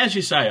I mean, as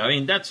you say,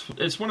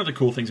 it's one of the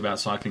cool things about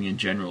cycling in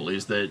general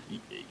is that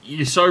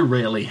you so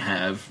rarely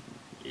have,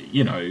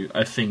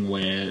 a thing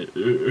where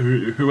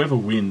whoever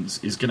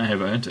wins is going to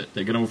have earned it.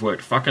 They're going to have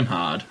worked fucking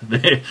hard.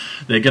 They're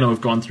going to have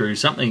gone through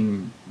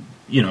something,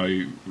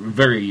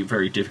 very,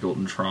 very difficult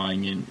and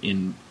trying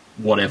in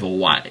whatever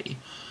way.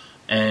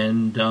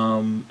 And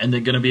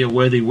they're going to be a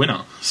worthy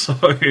winner. So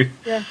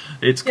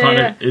it's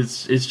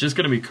it's just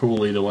going to be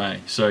cool either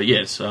way. So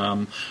yes,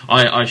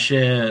 I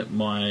share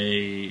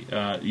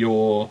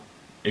your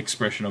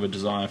expression of a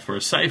desire for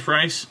a safe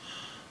race,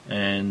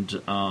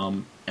 and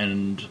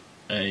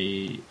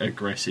a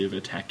aggressive,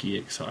 attacky,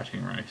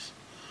 exciting race.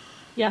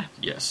 Yeah.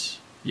 Yes,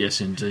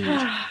 indeed.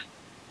 Yes,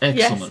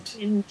 Excellent.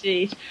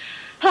 indeed.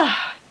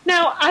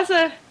 Now, as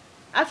a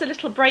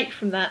little break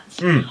from that,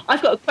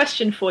 I've got a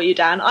question for you,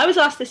 Dan. I was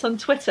asked this on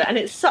Twitter, and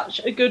it's such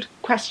a good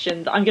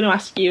question that I'm going to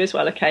ask you as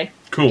well. Okay.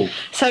 Cool.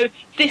 So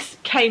this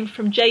came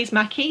from Jays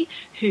Mackey,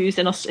 who's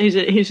an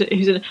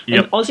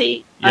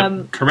Aussie.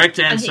 Yep. Correct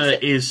answer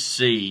is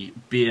C: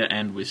 beer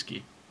and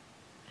whiskey.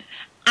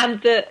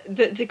 And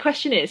the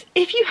question is,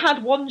 if you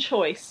had one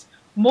choice,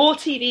 more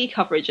TV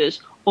coverages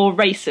or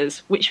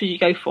races, which would you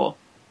go for?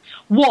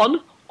 1,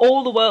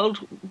 all the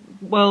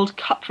World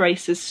Cup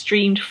races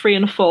streamed free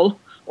and full.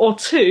 Or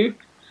 2,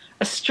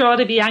 a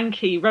Strade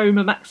Bianche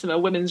Roma Maxima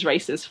women's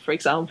races, for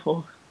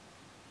example.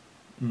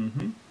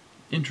 Mm-hmm.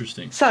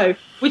 Interesting. So,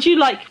 would you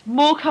like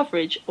more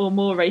coverage or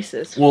more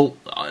races? Well,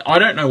 I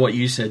don't know what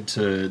you said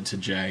to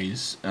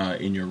Jay's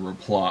in your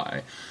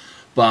reply,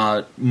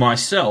 but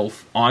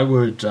myself, I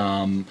would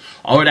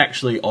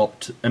actually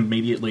opt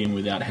immediately and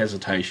without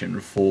hesitation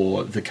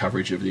for the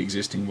coverage of the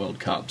existing World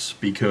Cups,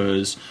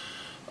 because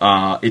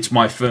it's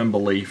my firm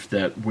belief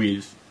that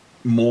with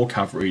more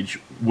coverage,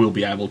 we'll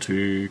be able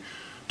to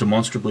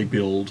demonstrably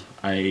build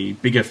a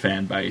bigger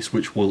fan base,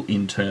 which will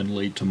in turn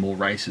lead to more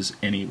races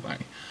anyway.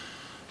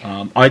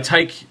 I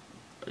take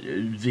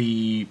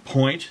the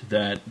point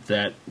that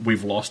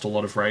we've lost a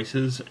lot of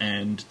races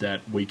and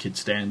that we could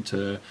stand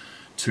to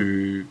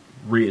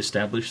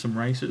re-establish some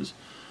races,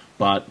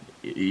 but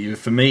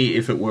for me,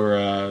 if it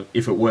were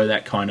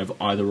that kind of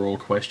either-or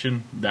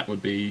question, that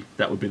would be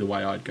the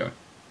way I'd go.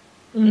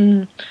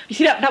 You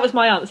see, that was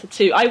my answer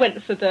too. I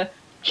went for the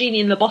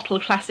Genie in the Bottle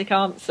classic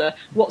answer.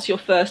 What's your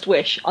first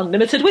wish?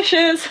 Unlimited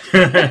wishes.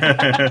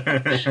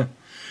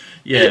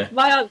 Yeah.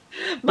 My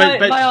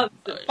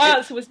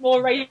answer was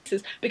more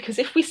races, because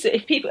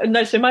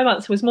my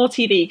answer was more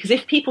TV, because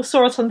if people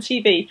saw us on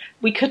TV,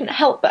 we couldn't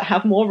help but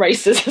have more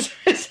races as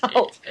a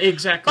result.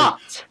 Exactly.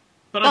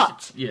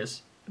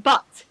 Yes.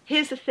 But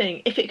here's the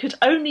thing: if it could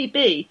only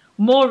be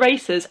more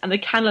races and the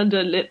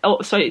calendar,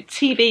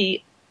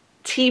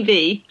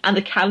 TV and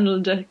the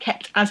calendar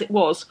kept as it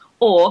was,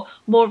 or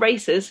more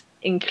races,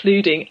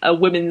 including a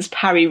women's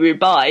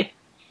Paris-Roubaix,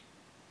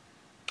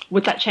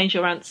 would that change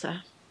your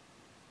answer?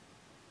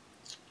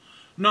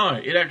 No,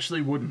 it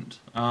actually wouldn't.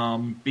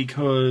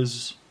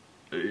 Because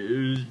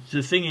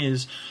the thing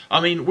is,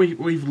 I mean,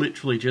 we've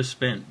literally just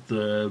spent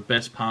the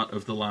best part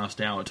of the last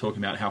hour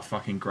talking about how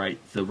fucking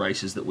great the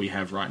races that we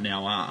have right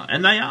now are.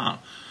 And they are.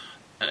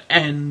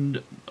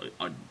 And,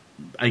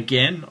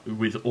 again,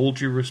 with all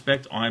due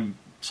respect, I'm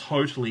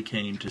totally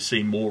keen to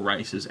see more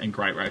races and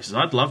great races.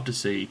 I'd love to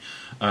see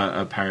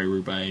a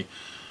Paris-Roubaix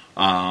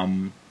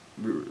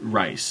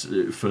race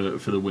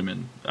for the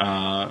women.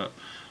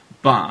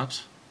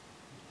 But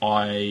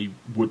I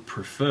would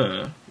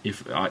prefer,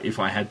 if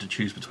I had to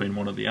choose between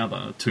one or the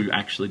other, to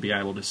actually be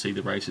able to see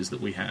the races that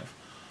we have.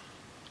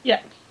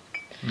 Yeah.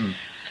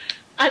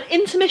 And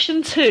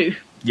intermission 2.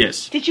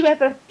 Yes. Did you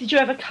ever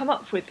come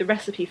up with the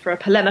recipe for a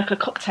Polemica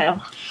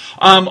cocktail?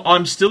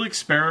 I'm still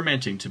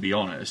experimenting, to be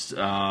honest.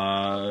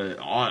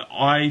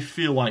 I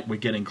feel like we're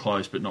getting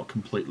close, but not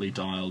completely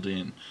dialed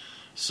in.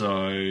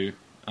 So,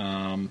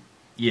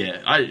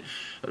 yeah,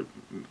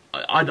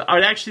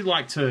 I'd actually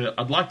like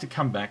to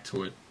come back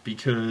to it,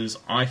 because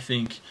I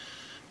think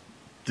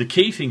the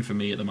key thing for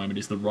me at the moment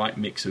is the right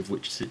mix of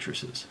which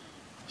citruses.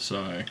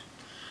 So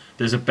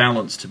there's a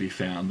balance to be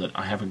found that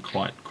I haven't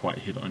quite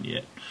hit on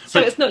yet.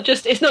 So it's not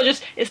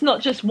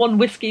just one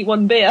whiskey,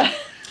 one beer.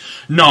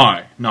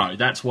 No,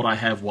 that's what I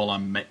have while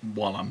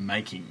I'm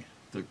making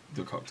the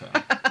cocktail.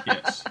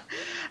 Yes.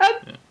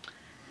 Yeah.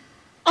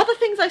 Other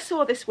things I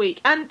saw this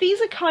week, and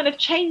these are kind of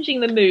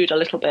changing the mood a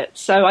little bit,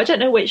 so I don't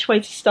know which way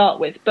to start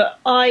with, but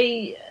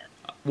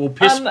Well,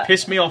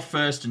 piss me off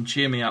first and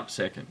cheer me up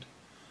second.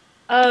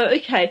 Oh,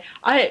 okay.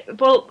 I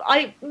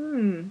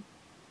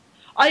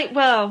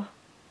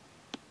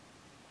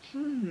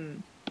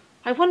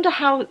wonder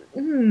how...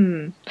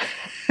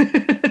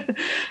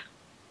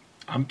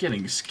 I'm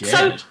getting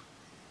scared. So,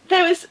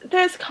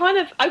 there's kind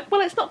of...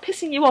 it's not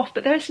pissing you off,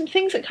 but there are some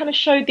things that kind of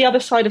showed the other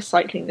side of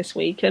cycling this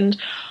week, and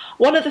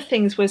one of the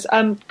things was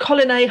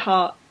Colin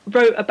Ahart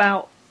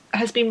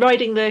has been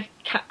riding the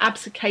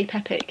Absa Cape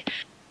Epic,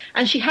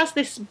 and she has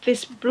this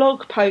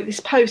blog post, this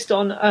post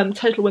on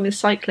Total Women's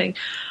Cycling,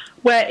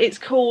 where it's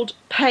called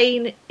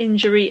Pain,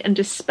 Injury and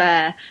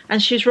Despair,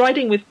 and she's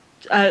riding with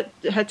her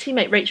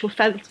teammate Rachel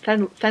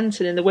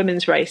Fenton in the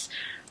women's race,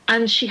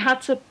 and she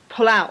had to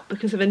pull out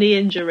because of a knee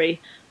injury,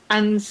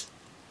 and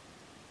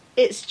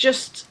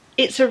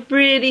it's a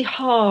really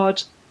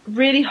hard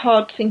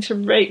thing to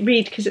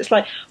read, because it's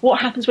like,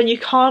 what happens when you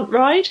can't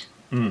ride?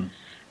 And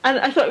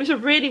I thought it was a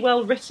really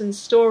well written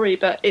story,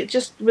 but it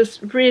just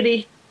was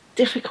really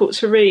difficult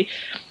to read.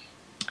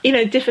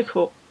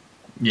 Difficult.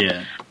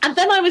 Yeah. And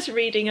then I was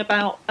reading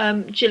about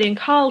Gillian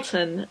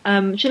Carlton.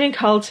 Gillian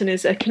Carlton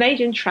is a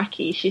Canadian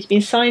trackie. She's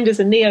been signed as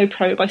a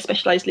neo-pro by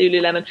Specialized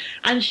Lululemon,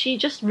 and she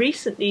just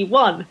recently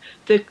won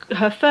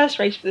her first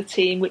race for the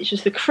team, which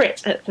was the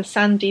Crit at the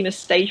San Dimas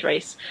stage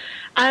race.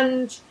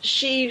 And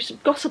she's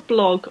got a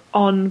blog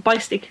on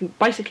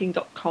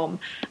bicycling.com,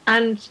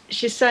 and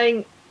she's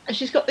saying,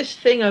 she's got this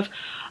thing of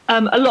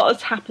a lot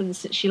has happened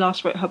since she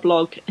last wrote her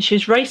blog. She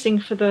was racing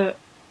for the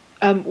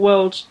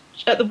World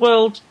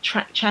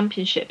Track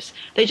Championships.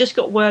 They just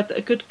got word that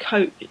a good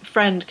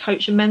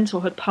coach and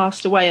mentor had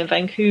passed away in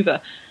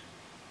Vancouver.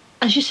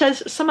 And she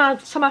says some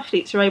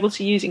athletes are able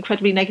to use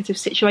incredibly negative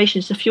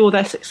situations to fuel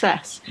their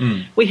success.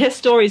 We hear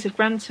stories of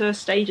Grand Tour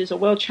stages or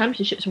World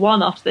Championships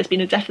won after there's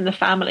been a death in the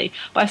family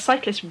by a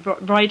cyclist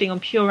riding on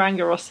pure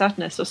anger or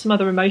sadness or some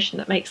other emotion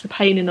that makes the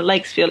pain in the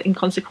legs feel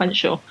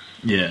inconsequential.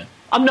 Yeah.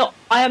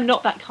 I am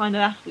not that kind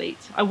of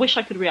athlete. I wish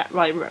I could react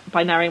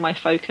by narrowing my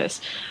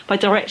focus, by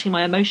directing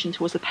my emotion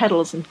towards the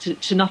pedals and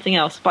to nothing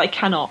else, but I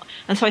cannot.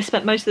 And so I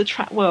spent most of the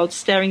track world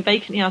staring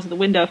vacantly out of the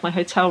window of my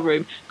hotel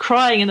room,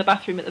 crying in the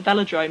bathroom at the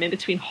velodrome in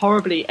between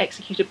horribly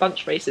executed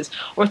bunch races,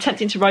 or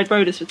attempting to ride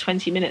rollers for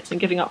 20 minutes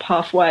and giving up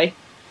halfway.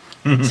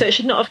 So it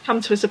should not have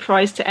come to a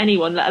surprise to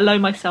anyone, let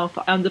alone myself,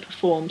 that I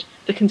underperformed.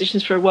 The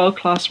conditions for a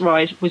world-class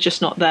ride were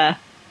just not there.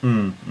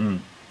 And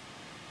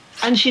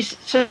she's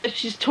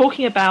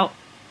talking about...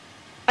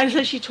 And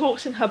so she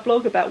talks in her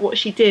blog about what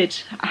she did,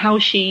 how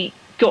she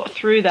got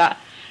through that.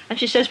 And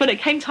she says, when it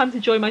came time to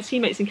join my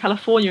teammates in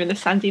California in the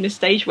San Dimas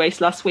stage race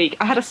last week,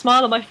 I had a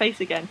smile on my face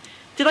again.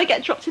 Did I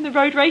get dropped in the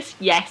road race?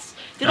 Yes.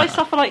 Did I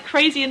suffer like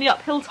crazy in the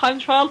uphill time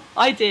trial?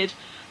 I did.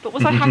 But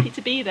was I happy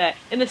to be there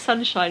in the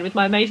sunshine with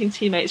my amazing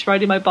teammates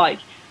riding my bike?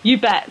 You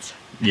bet.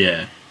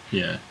 Yeah.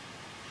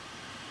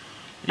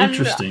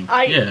 Interesting.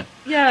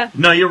 Yeah.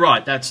 No, you're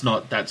right. That's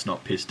not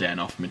piss Dan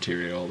off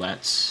material.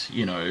 That's,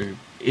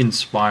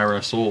 inspire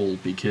us all,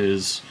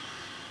 because,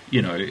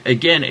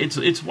 again,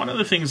 it's one of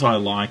the things I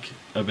like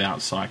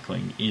about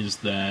cycling is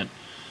that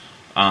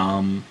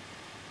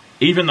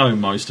Even though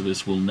most of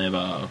us will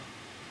never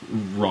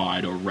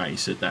ride or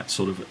race at that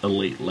sort of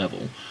elite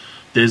level,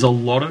 there's a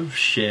lot of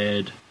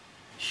shared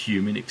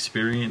human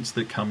experience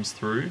that comes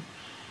through.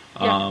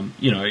 Yeah.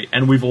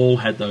 And we've all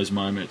had those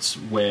moments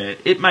where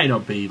it may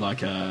not be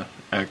like a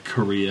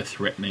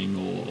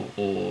career-threatening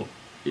or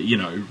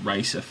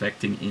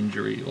race-affecting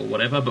injury or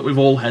whatever, but we've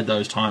all had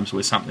those times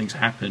where something's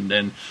happened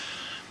and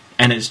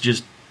it's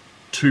just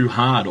too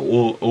hard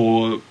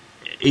or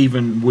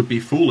even would be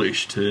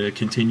foolish to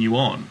continue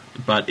on.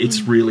 But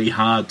it's really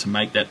hard to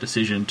make that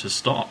decision to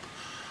stop.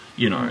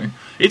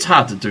 It's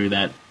hard to do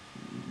that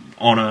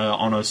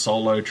on a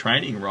solo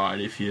training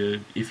ride if you're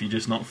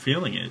just not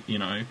feeling it,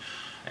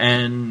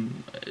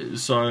 And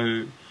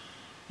so,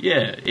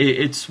 yeah,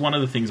 it's one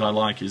of the things I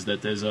like is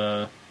that there's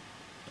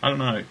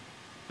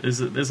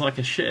there's like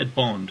a shared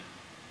bond,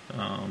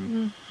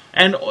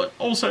 and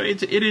also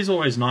it is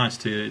always nice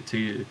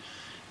to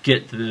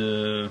get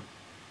the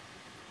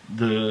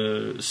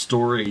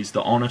stories,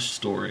 the honest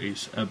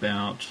stories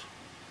about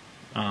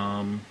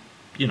the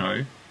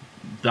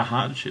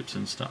hardships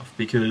and stuff,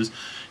 because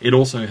it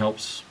also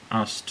helps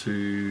us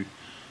to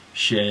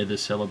share the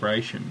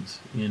celebrations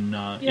in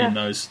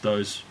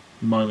those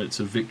moments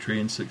of victory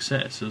and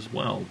success as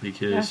well,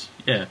 because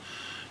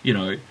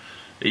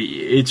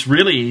it's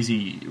really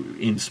easy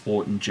in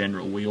sport in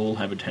general. We all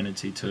have a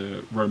tendency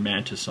to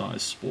romanticize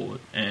sport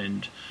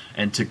and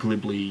to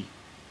glibly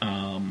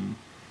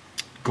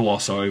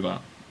gloss over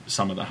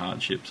some of the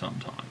hardship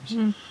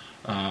sometimes,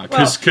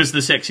 because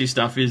the sexy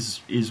stuff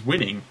is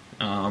winning,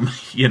 and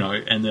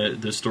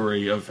the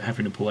story of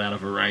having to pull out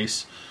of a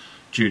race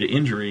due to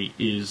injury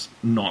is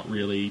not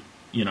really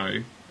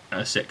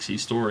a sexy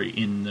story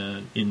in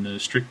the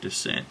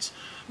strictest sense,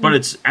 but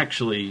it's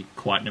actually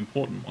quite an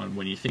important one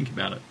when you think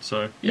about it.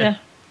 So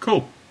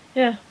cool.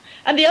 Yeah.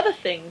 And the other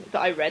thing that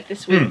I read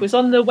this week was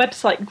on the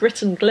website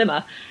Grit and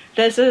Glimmer.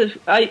 There's an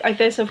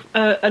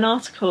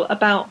article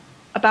about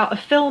a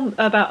film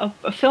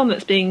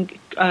that's being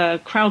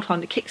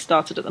crowdfunded,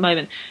 kickstarted at the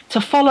moment,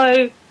 to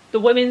follow the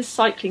women's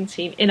cycling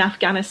team in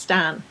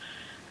Afghanistan.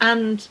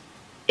 And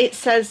it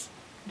says,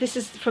 this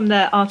is from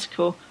their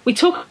article, "We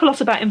talk a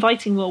lot about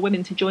inviting more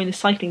women to join the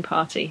cycling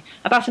party,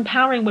 about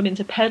empowering women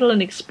to pedal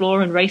and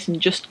explore and race and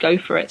just go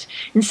for it.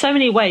 In so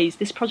many ways,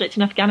 this project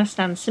in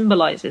Afghanistan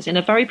symbolises, in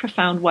a very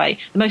profound way,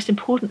 the most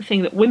important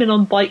thing that Women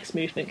on Bikes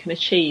movement can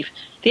achieve: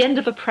 the end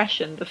of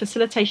oppression, the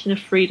facilitation of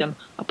freedom,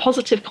 a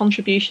positive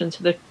contribution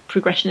to the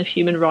progression of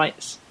human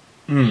rights."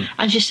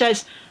 And she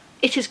says,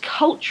 it is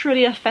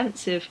culturally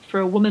offensive for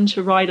a woman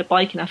to ride a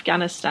bike in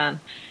Afghanistan.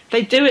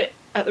 They do it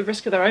at the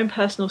risk of their own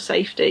personal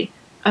safety,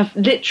 of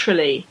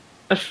literally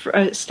a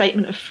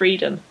statement of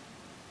freedom.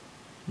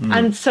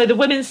 And so the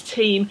women's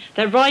team,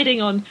 they're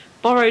riding on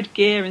borrowed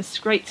gear and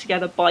scraped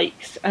together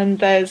bikes, and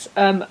there's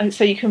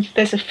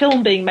there's a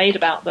film being made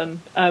about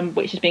them,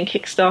 which is being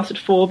kickstarted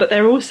for, but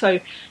they're also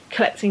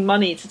collecting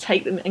money to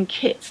take them and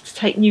kits, to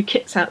take new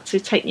kit out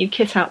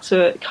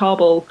to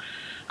Kabul.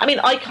 I mean,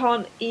 I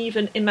can't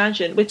even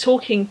imagine. We're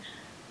talking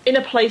in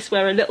a place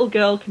where a little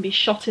girl can be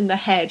shot in the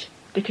head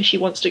because she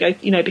wants to go,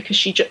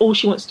 because all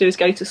she wants to do is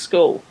go to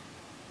school.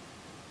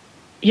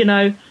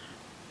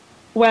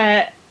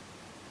 Where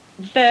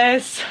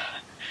there's,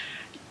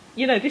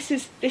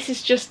 this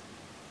is just,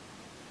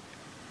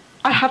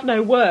 I have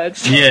no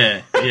words.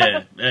 Yeah.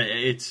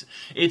 It's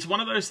one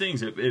of those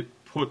things. It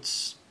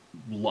puts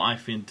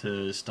life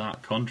into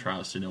stark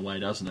contrast in a way,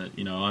 doesn't it?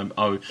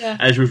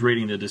 As I was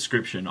reading the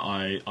description,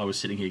 I was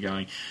sitting here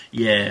going,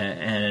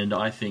 and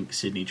I think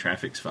Sydney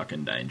traffic's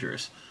fucking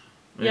dangerous.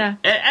 Yeah,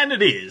 and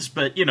it is,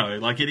 but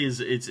it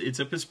is. It's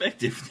a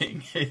perspective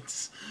thing.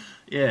 It's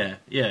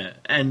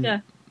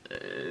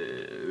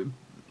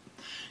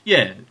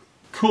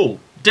cool.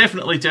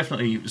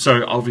 Definitely.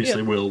 So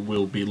obviously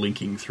we'll be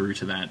linking through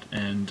to that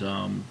and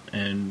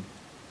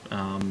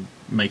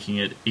making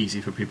it easy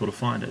for people to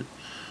find it.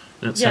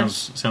 That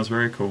sounds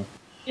very cool.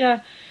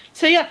 Yeah.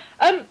 So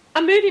I'm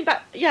moving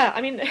back. Yeah, I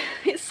mean,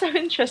 it's so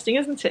interesting,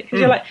 isn't it? Because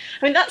you're like,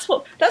 I mean, that's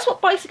what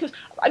bicycles.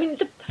 I mean,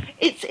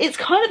 it's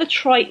kind of a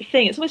trite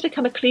thing. It's almost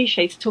become a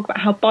cliche to talk about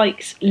how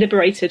bikes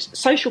liberated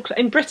social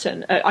in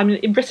Britain.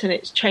 In Britain,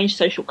 it's changed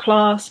social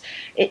class.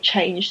 It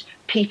changed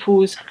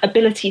people's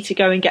ability to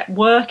go and get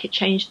work. It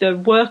changed the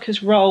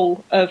worker's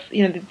role of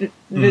you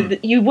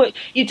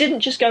didn't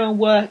just go and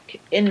work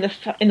in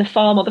the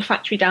farm or the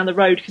factory down the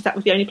road because that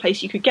was the only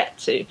place you could get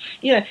to.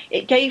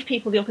 It gave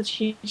people the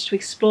opportunity to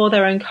explore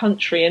their own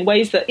country in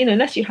ways that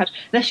unless you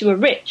were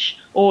rich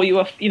or you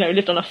were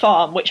lived on a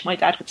farm, which my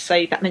dad would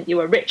say that meant you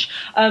were rich,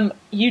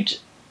 you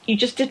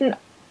just didn't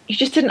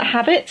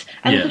have it.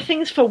 And the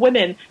things for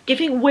women,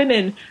 giving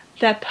women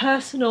their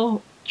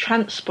personal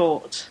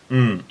transport,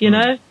 I'm in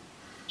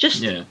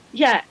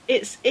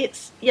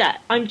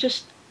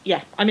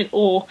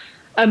awe.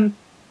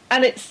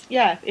 And it's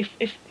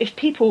if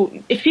people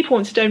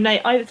want to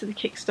donate either to the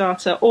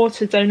Kickstarter or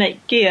to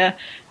donate gear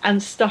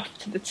and stuff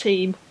to the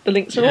team, the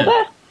links are all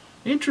there.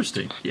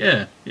 Interesting.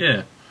 Yeah.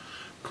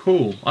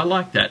 Cool. I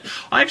like that.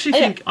 I actually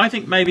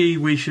think maybe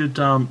we should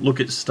look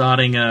at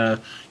starting a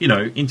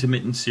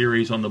intermittent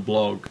series on the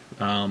blog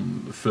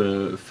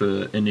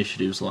for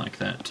initiatives like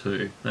that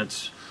too.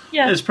 That's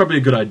probably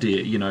a good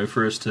idea.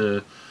 For us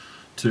to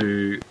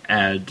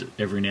add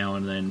every now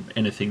and then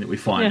anything that we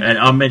find. And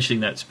I'm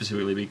mentioning that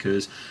specifically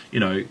because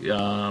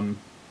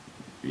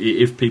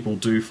if people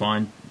do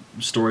find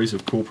stories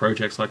of cool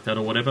projects like that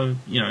or whatever,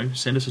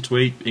 send us a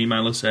tweet,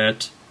 email us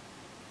at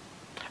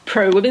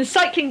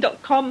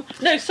prowomencycling.com.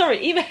 No,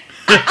 sorry, email.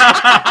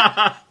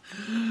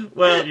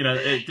 Well,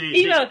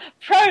 email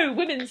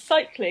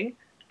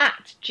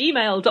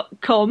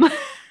prowomencycling@gmail.com.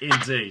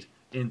 Indeed.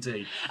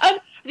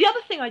 The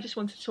other thing I just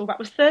wanted to talk about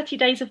was 30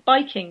 Days of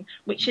Biking,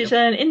 which is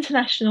an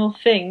international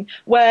thing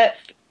where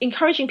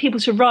encouraging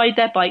people to ride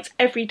their bikes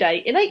every day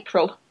in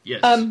April.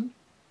 Yes.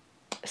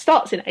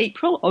 Starts in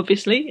April,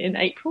 obviously,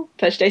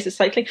 30 Days of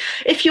Cycling.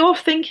 If you're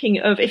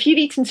thinking of, if you've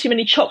eaten too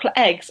many chocolate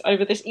eggs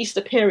over this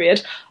Easter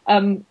period,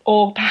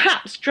 or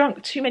perhaps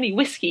drunk too many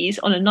whiskies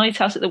on a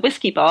night out at the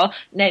whiskey bar,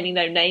 naming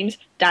no names,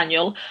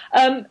 Daniel,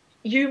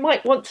 you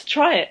might want to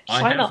try it.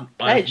 Sign up,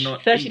 pledge,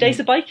 30 Days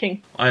of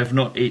Biking. I have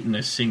not eaten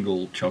a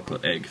single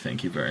chocolate egg,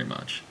 thank you very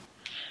much.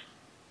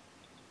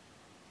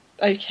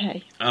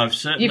 Okay. I've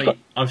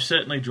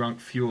certainly drunk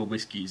fewer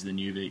whiskies than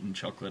you've eaten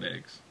chocolate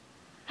eggs.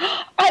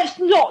 It's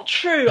not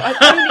true. I've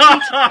only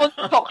eaten one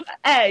chocolate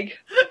egg.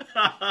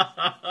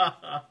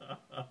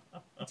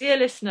 Dear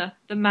listener,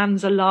 the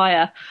man's a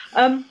liar.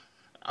 Not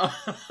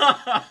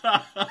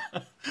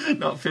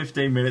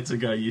 15 minutes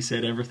ago you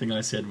said everything I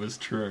said was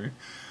true.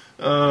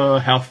 Oh,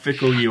 how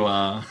fickle you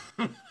are.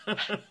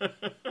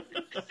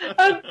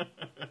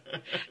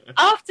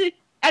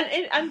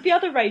 And the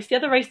other race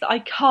that I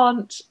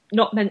can't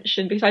not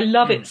mention because I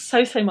love it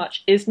so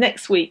much is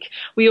next week.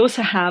 We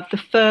also have the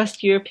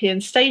first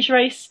European stage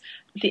race,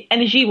 the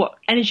Energy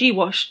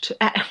Wacht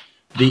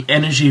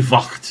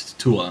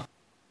Tour.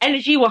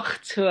 Energy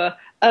Wacht Tour.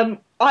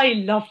 I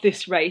love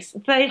this race.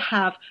 They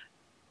have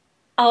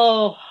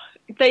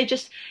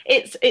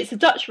it's a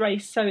Dutch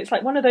race, so it's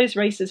like one of those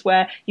races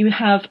where you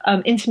have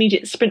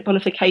intermediate sprint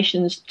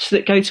qualifications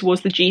that go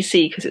towards the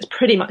GC because it's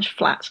pretty much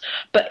flat.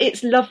 But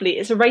it's lovely.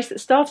 It's a race that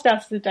started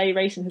out as a day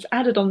race and has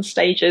added on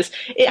stages.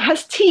 It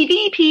has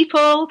TV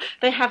people.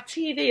 They have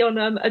TV on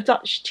a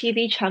Dutch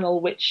TV channel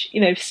which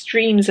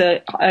streams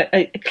a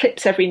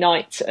clips every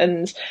night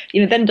and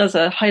then does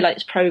a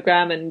highlights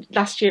program. And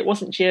last year it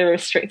wasn't geo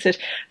restricted.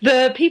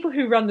 The people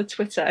who run the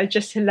Twitter are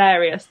just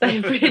hilarious.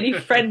 They're really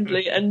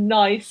friendly and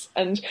nice.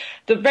 And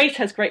the race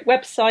has a great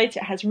website.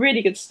 It has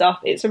really good stuff.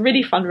 It's a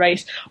really fun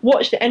race.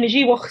 Watch the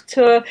Energy Wacht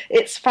Tour.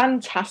 It's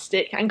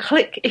fantastic. And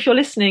if you're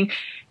listening,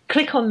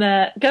 go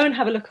and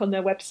have a look on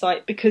their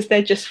website because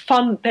they're just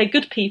fun. They're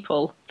good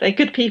people.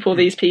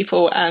 These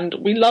people, and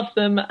we love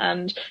them.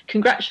 And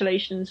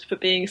congratulations for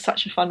being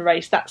such a fun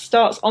race. That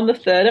starts on the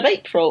 3rd of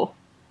April.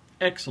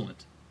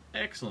 Excellent.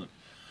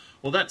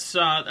 Well, that's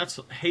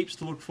heaps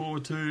to look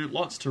forward to.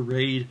 Lots to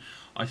read.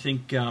 I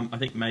think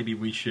maybe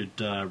we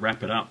should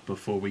wrap it up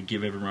before we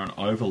give everyone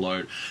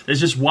overload. There's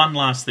just one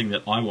last thing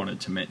that I wanted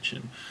to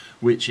mention,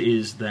 which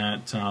is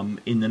that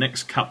in the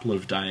next couple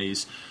of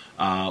days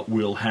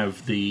we'll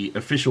have the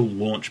official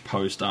launch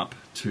post up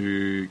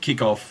to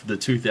kick off the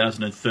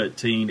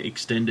 2013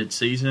 extended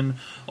season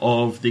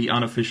of the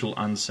unofficial,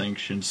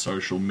 unsanctioned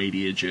social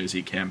media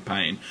jersey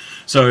campaign.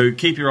 So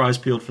keep your eyes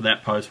peeled for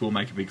that post. We'll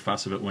make a big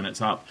fuss of it when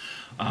it's up.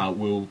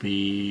 We'll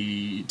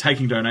be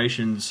taking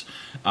donations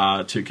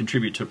to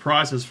contribute to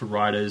prizes for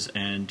riders,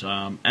 and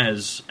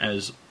as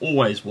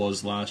always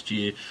was last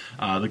year,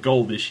 the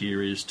goal this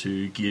year is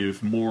to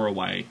give more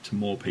away to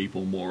more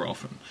people more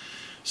often.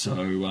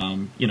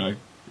 So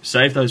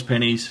save those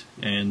pennies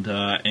and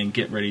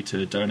get ready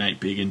to donate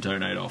big and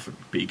donate often,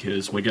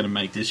 because we're going to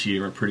make this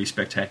year a pretty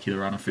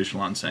spectacular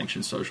unofficial,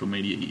 unsanctioned social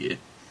media year.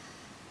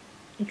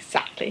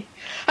 Exactly.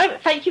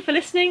 Thank you for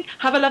listening.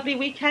 Have a lovely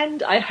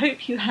weekend. I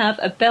hope you have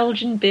a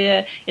Belgian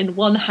beer in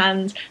one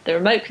hand, the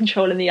remote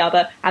control in the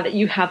other, and that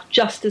you have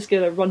just as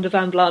good a Ronde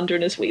van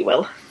Vlaanderen as we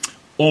will.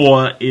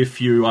 Or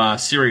if you are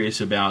serious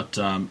about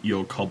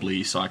your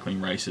cobbly cycling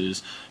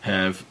races,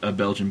 have a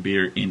Belgian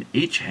beer in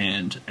each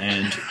hand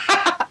and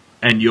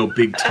and your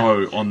big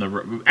toe on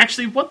the...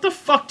 Actually, what the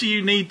fuck do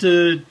you need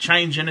to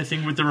change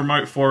anything with the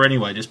remote for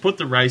anyway? Just put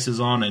the races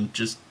on and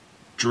just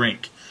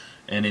drink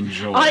and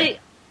enjoy.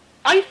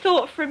 I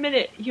thought for a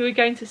minute you were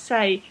going to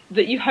say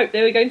that you hoped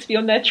they were going to be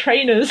on their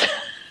trainers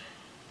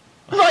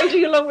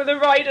riding along with the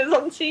riders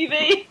on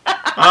TV.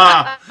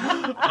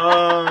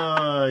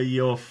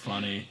 You're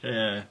funny.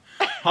 Yeah.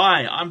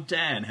 Hi, I'm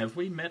Dan. Have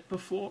we met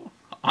before?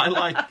 I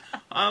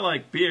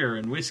like beer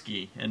and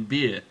whiskey and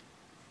beer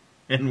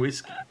and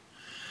whiskey.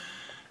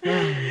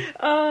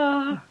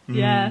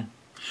 Yeah.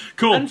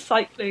 Cool. And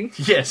cycling.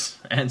 Yes,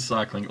 and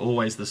cycling.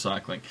 Always the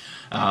cycling.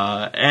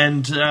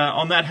 And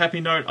on that happy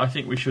note, I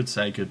think we should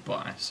say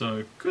goodbye.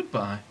 So,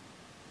 goodbye.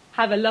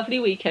 Have a lovely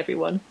week,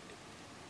 everyone.